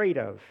so afraid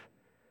of.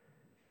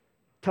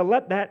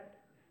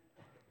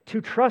 To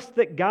trust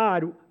that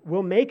God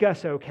will make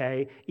us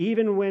okay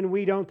even when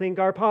we don't think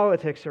our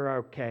politics are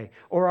okay,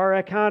 or our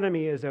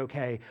economy is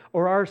okay,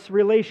 or our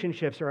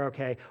relationships are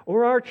okay,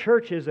 or our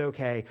church is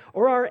okay,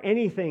 or our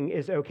anything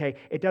is okay.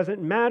 It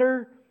doesn't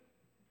matter.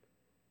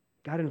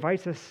 God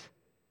invites us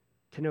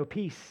to know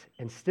peace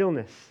and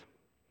stillness.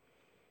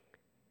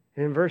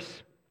 And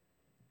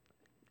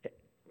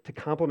to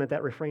complement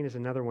that refrain is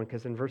another one,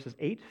 because in verses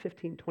 8,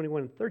 15,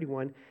 21, and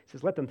 31, it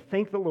says, let them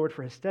thank the Lord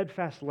for His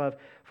steadfast love,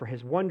 for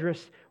His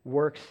wondrous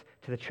works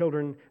to the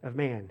children of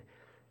man.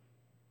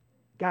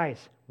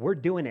 Guys, we're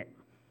doing it.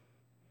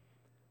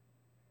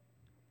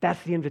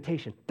 That's the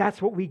invitation.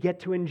 That's what we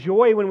get to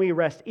enjoy when we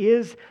rest,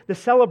 is the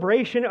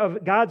celebration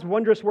of God's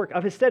wondrous work,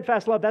 of His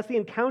steadfast love. That's the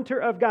encounter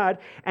of God.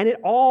 And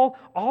all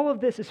of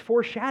this is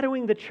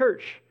foreshadowing the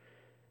church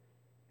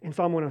in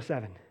Psalm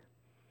 107.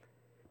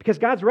 Because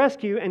God's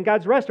rescue and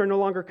God's rest are no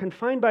longer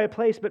confined by a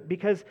place, but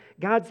because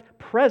God's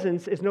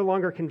presence is no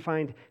longer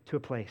confined to a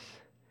place.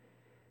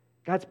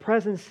 God's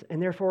presence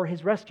and therefore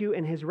His rescue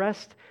and His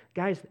rest,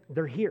 guys,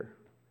 they're here.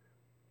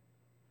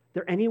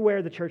 They're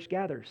anywhere the church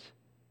gathers.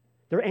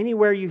 They're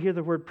anywhere you hear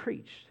the word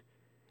preached.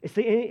 It's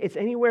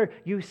anywhere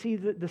you see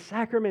the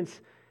sacraments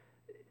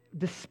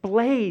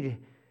displayed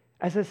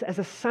as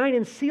a sign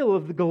and seal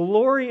of the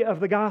glory of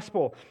the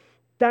gospel.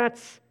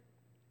 That's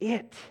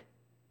it.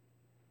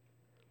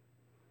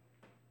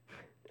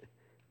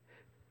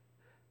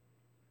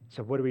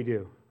 So what do we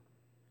do?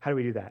 How do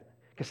we do that?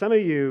 Because some of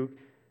you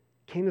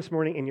came this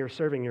morning and you're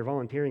serving, you're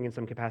volunteering in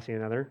some capacity or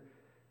another.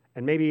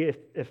 And maybe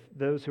if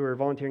those who are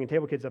volunteering in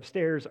Table Kids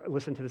upstairs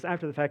listen to this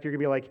after the fact, you're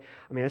going to be like,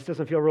 this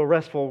doesn't feel real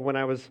restful when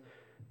I was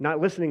not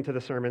listening to the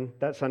sermon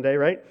that Sunday,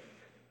 right?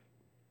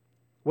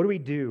 What do we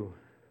do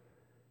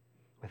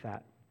with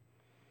that?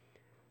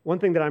 One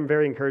thing that I'm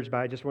very encouraged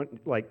by, just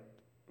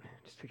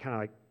to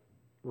kind of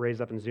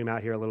raise up and zoom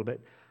out here a little bit.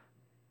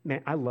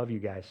 Man, I love you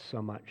guys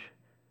so much.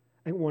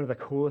 I think one of the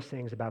coolest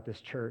things about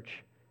this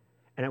church,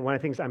 and one of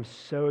the things I'm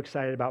so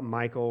excited about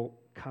Michael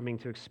coming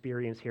to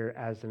experience here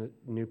as a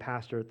new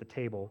pastor at the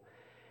table,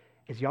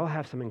 is y'all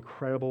have some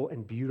incredible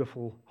and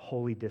beautiful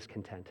holy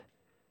discontent.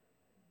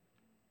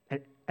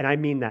 And I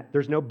mean that.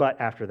 There's no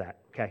but after that,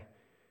 okay?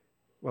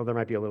 Well, there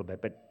might be a little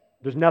bit, but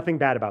there's nothing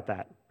bad about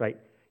that, right?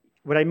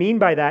 What I mean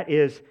by that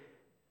is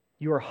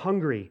you are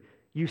hungry.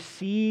 You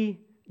see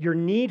your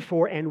need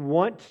for and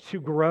want to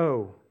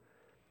grow.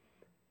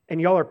 And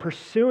y'all are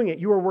pursuing it.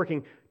 You are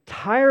working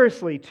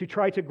tirelessly to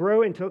try to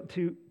grow and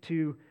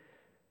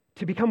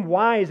to become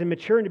wise and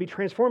mature and to be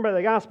transformed by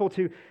the gospel,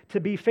 to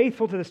be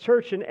faithful to this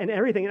church and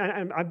everything.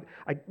 And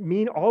I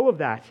mean all of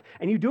that.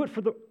 And you do it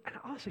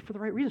honestly for the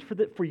right reasons,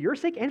 for your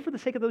sake and for the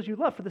sake of those you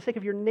love, for the sake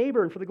of your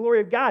neighbor and for the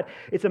glory of God.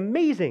 It's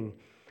amazing.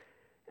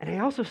 And I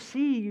also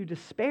see you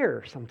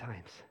despair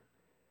sometimes.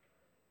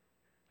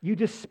 You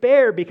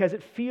despair because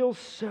it feels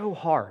so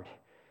hard.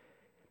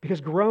 Because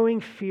growing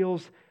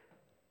feels,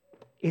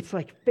 it's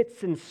like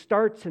fits and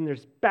starts, and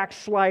there's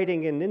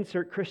backsliding, and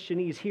insert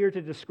Christianese here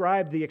to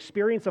describe the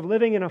experience of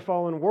living in a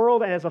fallen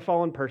world and as a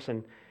fallen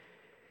person.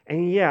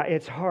 And yeah,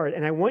 it's hard.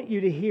 And I want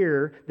you to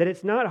hear that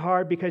it's not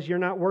hard because you're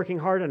not working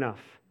hard enough.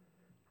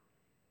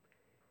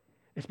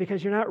 It's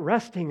because you're not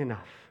resting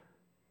enough.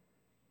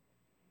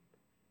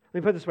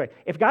 Let me put it this way.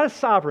 If God is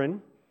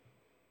sovereign,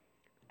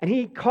 and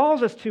He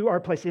calls us to our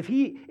place, if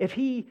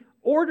He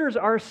orders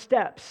our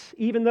steps,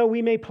 even though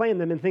we may plan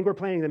them and think we're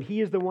planning them,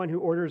 He is the one who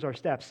orders our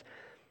steps.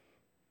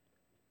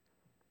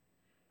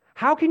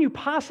 How can you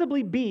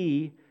possibly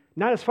be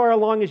not as far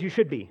along as you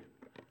should be?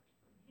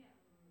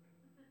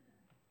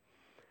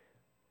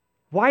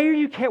 Why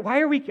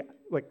are we,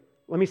 like,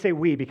 let me say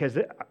we, because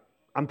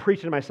I'm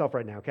preaching to myself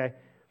right now, okay?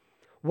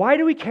 Why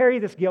do we carry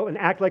this guilt and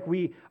act like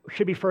we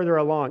should be further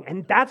along?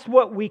 And that's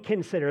what we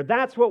consider.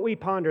 That's what we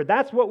ponder.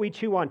 That's what we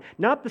chew on.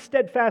 Not the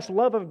steadfast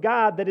love of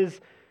God that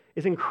is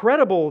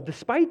incredible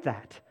despite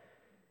that.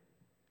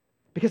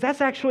 Because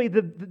that's actually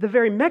the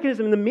very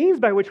mechanism and the means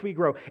by which we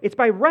grow. It's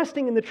by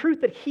resting in the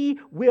truth that He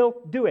will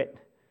do it.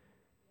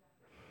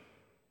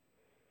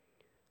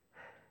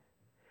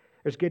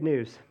 There's good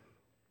news.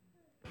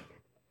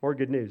 More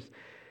good news.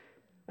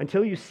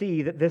 Until you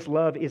see that this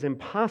love is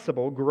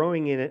impossible,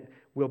 growing in it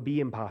will be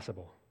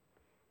impossible.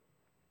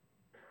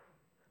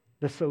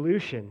 The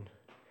solution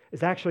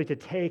is actually to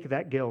take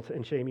that guilt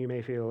and shame you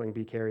may feel and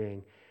be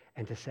carrying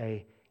and to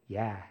say,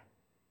 yeah,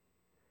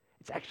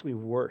 it's actually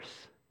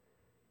worse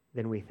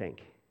than we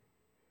think.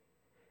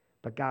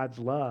 But God's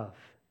love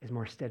is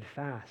more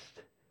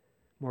steadfast,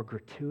 more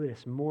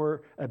gratuitous,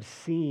 more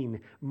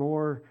obscene,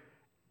 more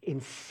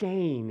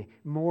insane,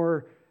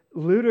 more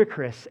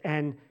ludicrous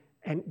and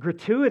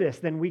gratuitous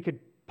than we could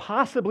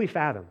possibly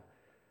fathom.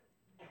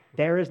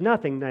 There is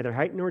nothing, neither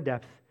height nor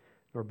depth,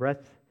 nor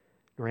breadth,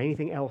 nor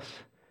anything else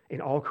in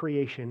all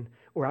creation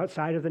or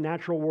outside of the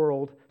natural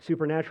world,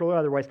 supernatural or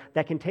otherwise,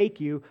 that can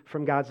take you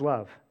from God's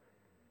love.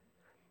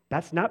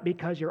 That's not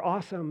because you're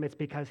awesome, it's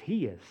because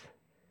He is.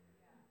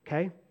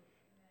 Okay?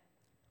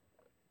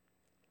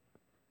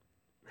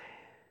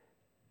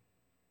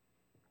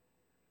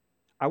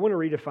 I want to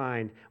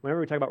redefine, whenever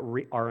we talk about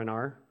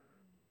R&R,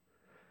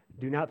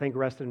 do not think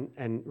rest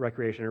and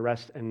recreation or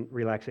rest and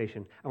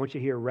relaxation. I want you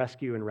to hear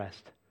rescue and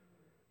rest.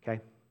 Okay?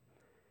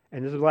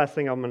 And this is the last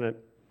thing I'm going to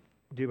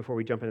do before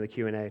we jump into the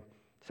Q&A.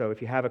 So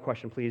if you have a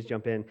question, please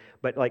jump in.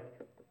 But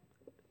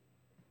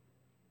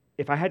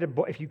if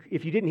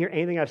you didn't hear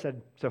anything I've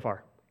said so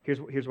far, here's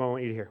what I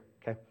want you to hear.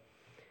 Okay?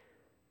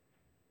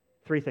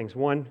 3 things.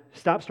 1,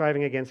 stop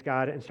striving against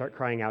God and start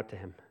crying out to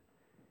Him.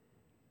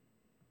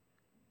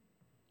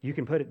 You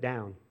can put it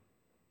down.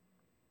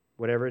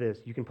 Whatever it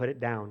is, you can put it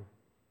down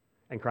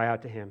and cry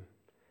out to Him.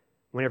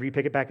 Whenever you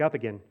pick it back up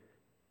again,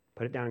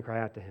 put it down and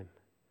cry out to Him.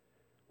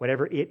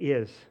 Whatever it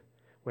is,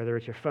 whether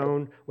it's your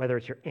phone, whether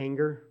it's your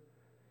anger,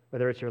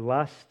 whether it's your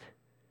lust,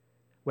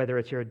 whether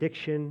it's your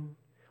addiction,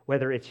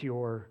 whether it's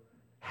your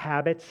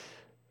habits,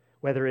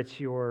 whether it's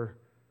your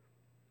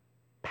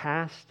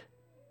past,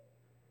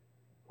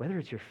 whether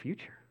it's your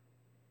future,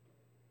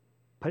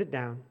 put it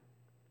down,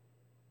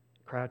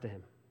 cry out to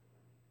Him.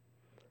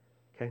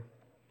 Okay?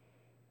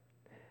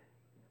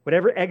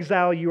 Whatever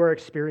exile you are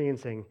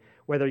experiencing,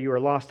 whether you are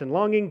lost and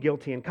longing,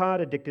 guilty and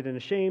caught, addicted and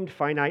ashamed,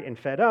 finite and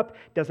fed up,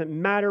 doesn't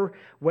matter.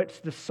 What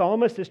the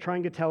psalmist is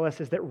trying to tell us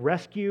is that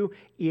rescue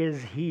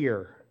is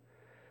here.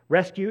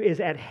 Rescue is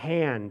at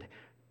hand.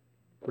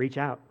 Reach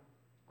out.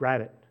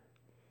 Grab it.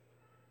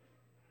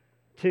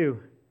 2,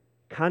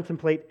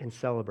 contemplate and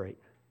celebrate.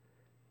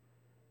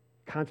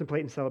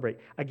 Contemplate and celebrate.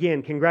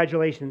 Again,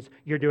 congratulations,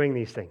 you're doing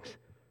these things.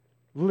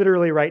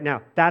 Literally right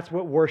now. That's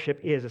what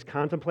worship is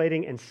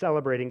contemplating and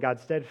celebrating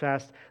God's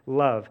steadfast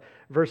love.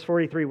 Verse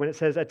 43, when it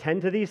says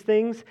attend to these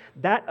things,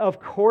 that of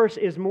course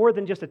is more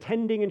than just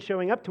attending and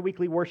showing up to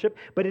weekly worship,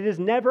 but it is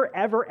never,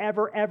 ever,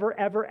 ever, ever,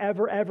 ever,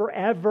 ever, ever,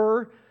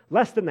 ever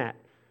less than that.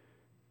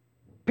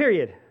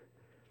 Period.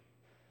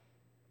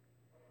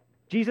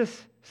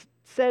 Jesus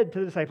said to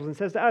the disciples and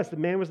says to us, the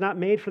man was not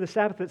made for the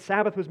Sabbath, that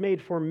Sabbath was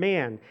made for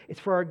man. It's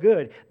for our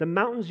good. The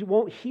mountains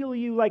won't heal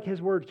you like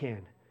His word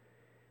can.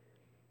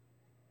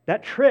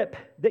 That trip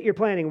that you're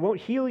planning won't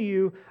heal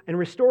you and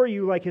restore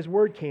you like His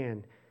word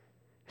can.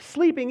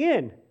 Sleeping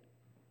in,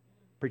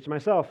 preach to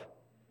myself,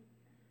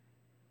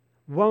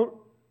 won't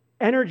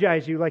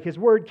energize you like His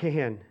word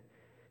can.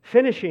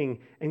 Finishing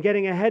and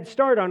getting a head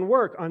start on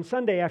work on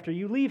Sunday after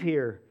you leave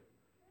here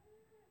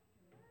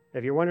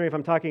If you're wondering if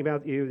I'm talking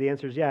about you, the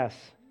answer is yes.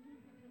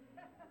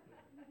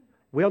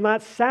 Will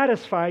not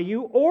satisfy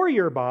you or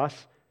your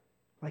boss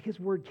like his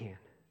word can.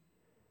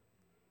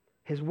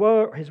 His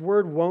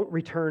word won't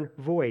return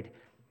void.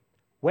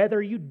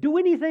 Whether you do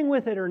anything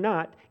with it or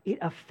not, it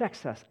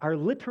affects us. Our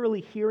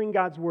literally hearing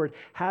God's word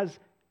has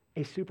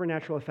a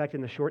supernatural effect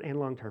in the short and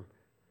long term.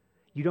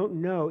 You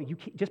don't know.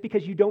 Just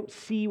because you don't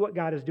see what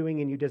God is doing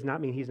in you does not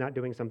mean He's not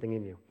doing something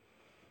in you.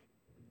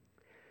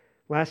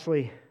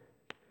 Lastly,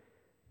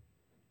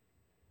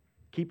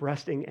 keep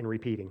resting and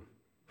repeating.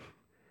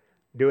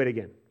 Do it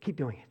again. Keep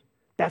doing it.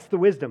 That's the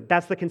wisdom.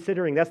 That's the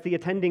considering. That's the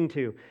attending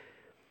to.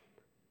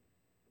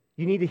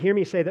 You need to hear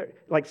me say that,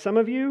 like some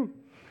of you,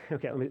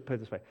 okay, let me put it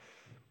this way.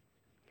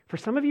 For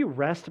some of you,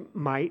 rest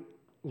might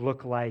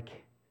look like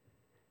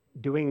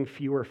doing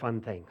fewer fun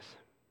things.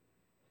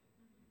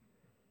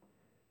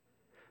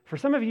 For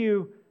some of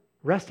you,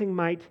 resting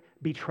might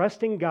be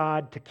trusting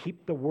God to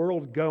keep the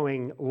world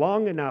going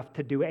long enough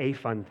to do a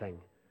fun thing.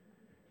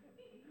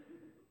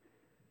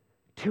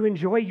 To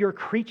enjoy your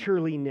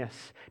creatureliness.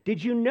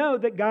 Did you know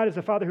that God is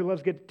a Father who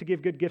loves to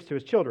give good gifts to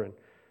His children?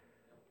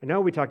 I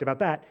know we talked about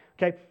that.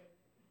 Okay.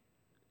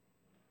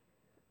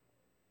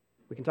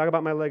 We can talk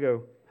about my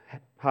Lego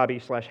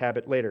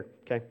hobby/habit later.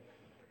 Okay.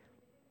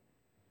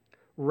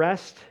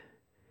 Rest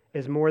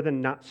is more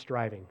than not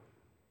striving.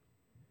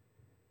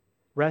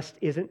 Rest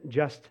isn't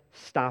just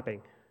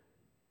stopping.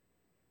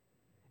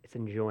 It's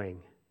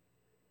enjoying,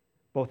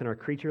 both in our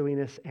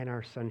creatureliness and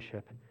our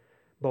sonship,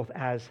 both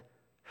as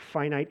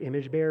finite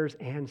image bearers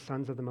and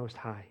sons of the Most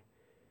High.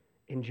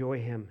 Enjoy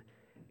Him,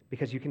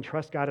 because you can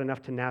trust God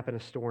enough to nap in a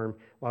storm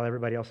while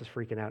everybody else is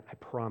freaking out. I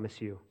promise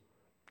you.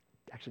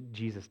 Actually,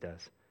 Jesus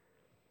does.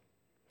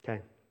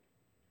 Okay.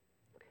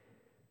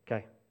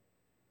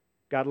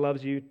 God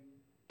loves you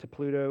to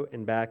Pluto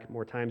and back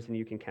more times than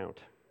you can count.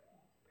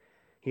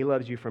 He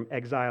loves you from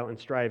exile and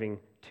striving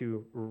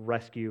to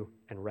rescue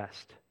and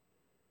rest.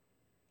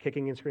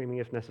 Kicking and screaming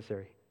if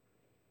necessary.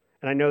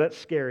 And I know that's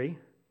scary,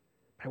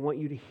 but I want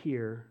you to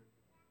hear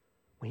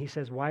when He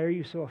says, "Why are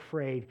you so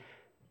afraid?"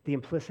 The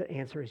implicit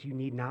answer is you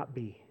need not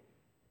be.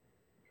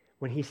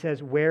 When He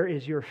says, "Where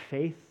is your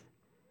faith?"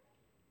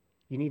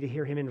 you need to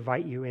hear Him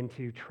invite you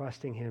into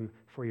trusting Him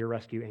for your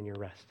rescue and your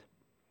rest.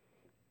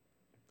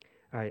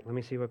 All right, let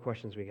me see what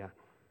questions we got.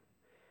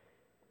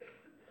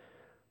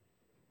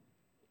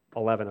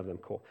 11 of them,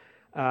 cool.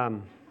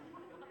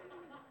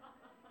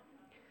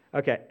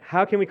 Okay,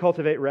 how can we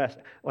cultivate rest?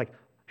 Like,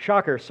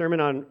 shocker,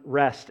 sermon on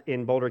rest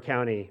in Boulder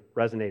County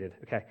resonated.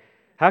 Okay,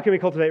 how can we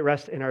cultivate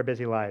rest in our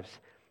busy lives?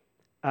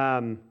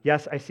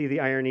 Yes, I see the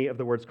irony of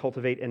the words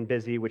cultivate and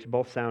busy, which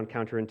both sound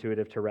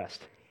counterintuitive to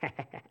rest. It's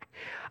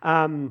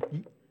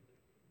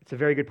a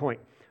very good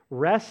point.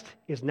 Rest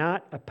is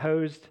not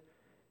opposed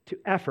to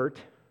effort.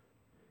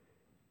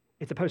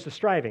 It's opposed to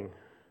striving.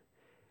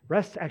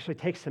 Rest actually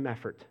takes some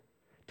effort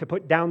to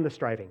put down the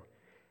striving.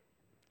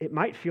 It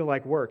might feel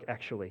like work,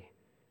 actually.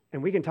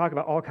 And we can talk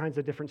about all kinds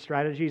of different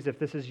strategies. If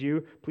this is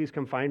you, please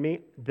come find me.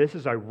 This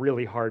is a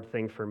really hard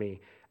thing for me.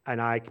 And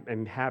I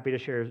am happy to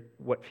share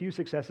what few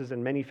successes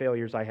and many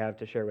failures I have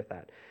to share with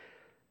that.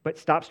 But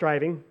stop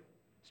striving,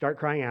 start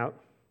crying out,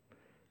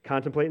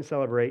 contemplate and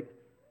celebrate,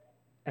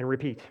 and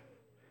repeat.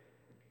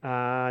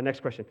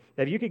 Next question.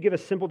 If you could give a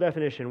simple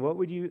definition,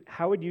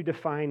 how would you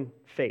define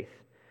faith?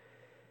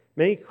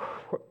 Many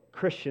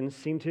Christians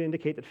seem to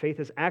indicate that faith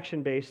is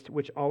action-based,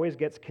 which always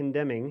gets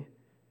condemning.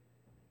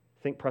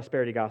 Think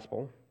prosperity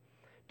gospel.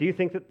 Do you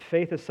think that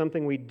faith is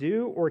something we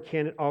do, or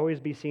can it always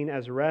be seen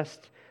as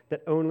rest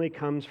that only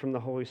comes from the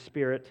Holy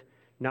Spirit,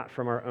 not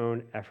from our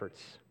own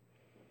efforts?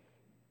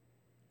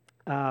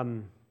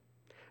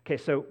 Okay,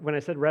 so when I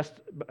said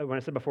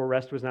before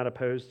rest was not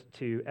opposed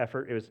to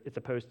effort, it's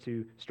opposed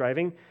to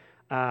striving.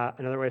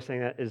 Another way of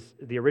saying that is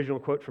the original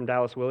quote from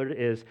Dallas Willard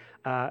is,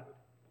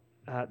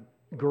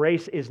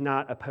 grace is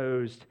not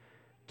opposed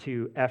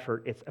to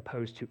effort, it's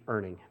opposed to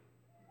earning.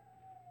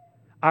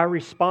 Our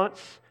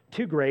response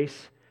to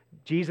grace,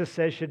 Jesus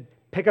says, should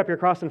pick up your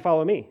cross and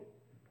follow me.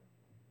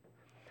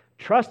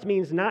 Trust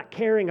means not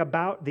caring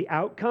about the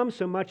outcome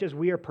so much as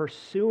we are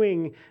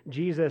pursuing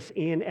Jesus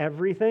in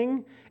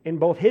everything, in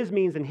both His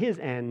means and His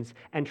ends,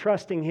 and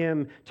trusting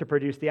Him to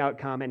produce the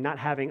outcome and not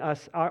having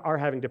us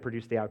having to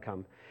produce the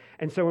outcome.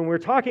 And so when we're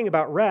talking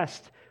about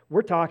rest,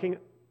 we're talking,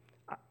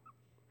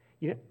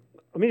 let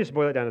me just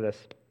boil it down to this.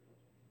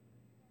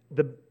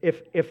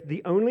 If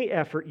the only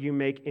effort you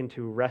make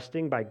into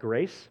resting by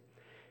grace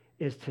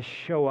is to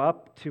show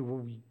up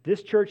to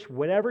this church,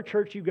 whatever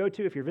church you go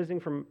to, if you're visiting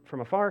from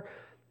afar,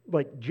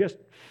 like just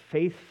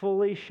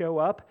faithfully show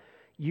up,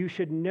 you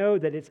should know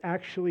that it's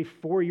actually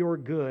for your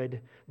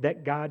good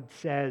that God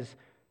says,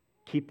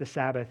 keep the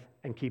Sabbath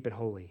and keep it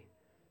holy.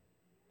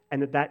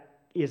 And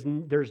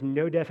there's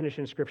no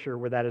definition in Scripture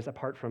where that is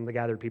apart from the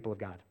gathered people of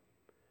God.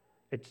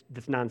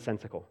 It's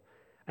nonsensical.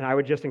 And I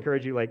would just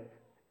encourage you, like,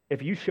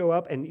 if you show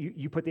up and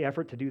you put the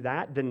effort to do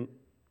that, then,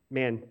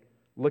 man,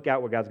 look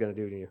out what God's going to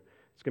do to you.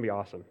 It's going to be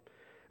awesome.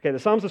 Okay, the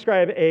Psalms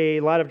describe a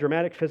lot of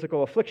dramatic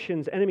physical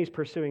afflictions, enemies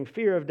pursuing,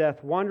 fear of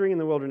death, wandering in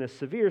the wilderness,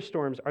 severe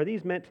storms. Are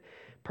these meant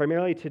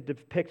primarily to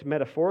depict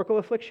metaphorical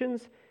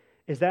afflictions?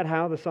 Is that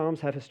how the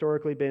Psalms have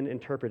historically been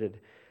interpreted?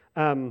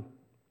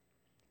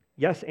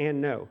 Yes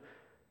and no.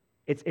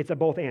 It's a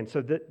both and.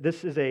 So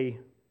this is a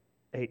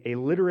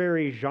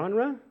literary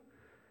genre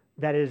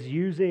that is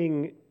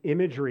using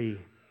imagery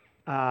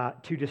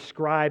to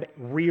describe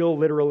real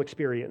literal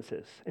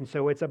experiences. And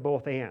so it's a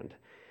both and.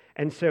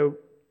 And so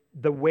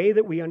the way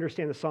that we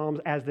understand the Psalms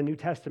as the New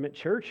Testament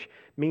church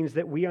means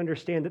that we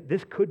understand that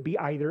this could be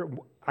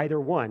either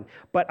one.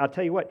 But I'll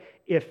tell you what,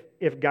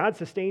 if God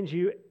sustains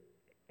you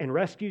and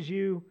rescues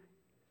you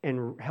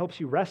and helps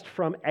you rest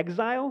from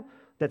exile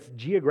that's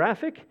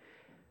geographic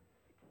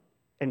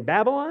and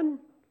Babylon,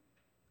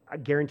 I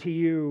guarantee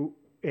you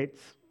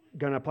it's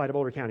going to apply to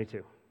Boulder County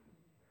too.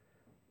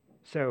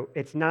 So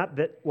it's not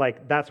that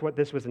like that's what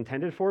this was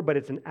intended for, but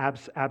it's an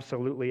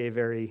absolutely a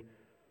very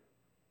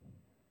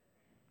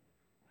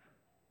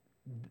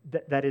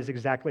that is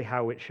exactly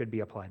how it should be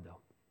applied, though,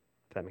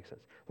 if that makes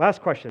sense.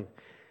 Last question.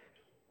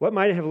 What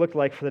might it have looked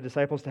like for the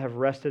disciples to have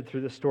rested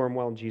through the storm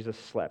while Jesus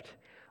slept?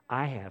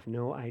 I have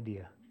no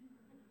idea.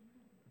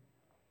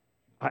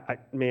 I'd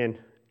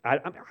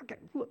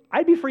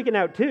be freaking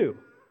out too.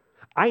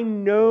 I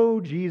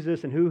know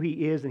Jesus and who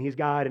he is, and he's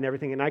God and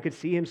everything, and I could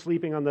see him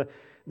sleeping on the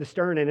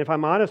stern, and if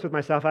I'm honest with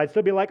myself, I'd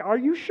still be like, are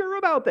you sure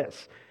about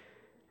this?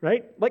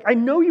 Right? Like, I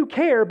know you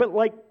care, but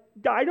like,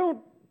 I don't,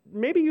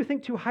 maybe you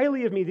think too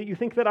highly of me, that you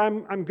think that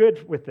I'm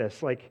good with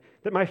this, like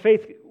that my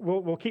faith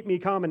will keep me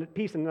calm and at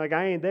peace, and like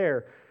I ain't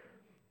there.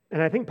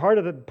 And I think part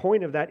of the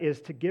point of that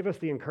is to give us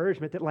the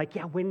encouragement that like,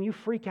 yeah, when you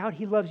freak out,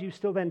 he loves you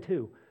still then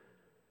too.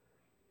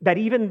 That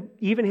even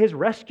his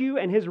rescue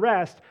and his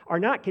rest are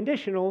not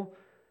conditional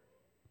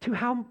to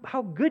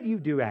how good you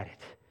do at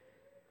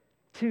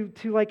it,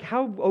 to like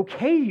how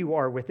okay you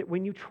are with it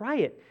when you try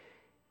it.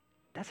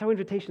 That's how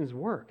invitations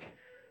work.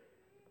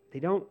 They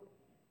don't,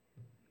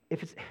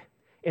 if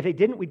they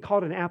didn't, we'd call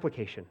it an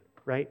application,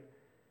 right?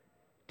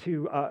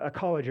 To a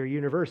college or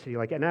university,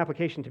 like an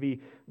application to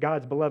be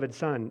God's beloved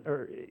son.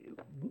 Or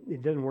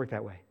it doesn't work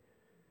that way.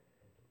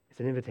 It's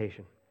an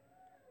invitation.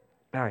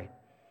 All right.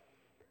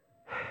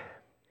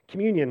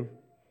 Communion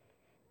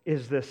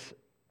is this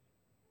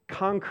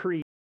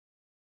concrete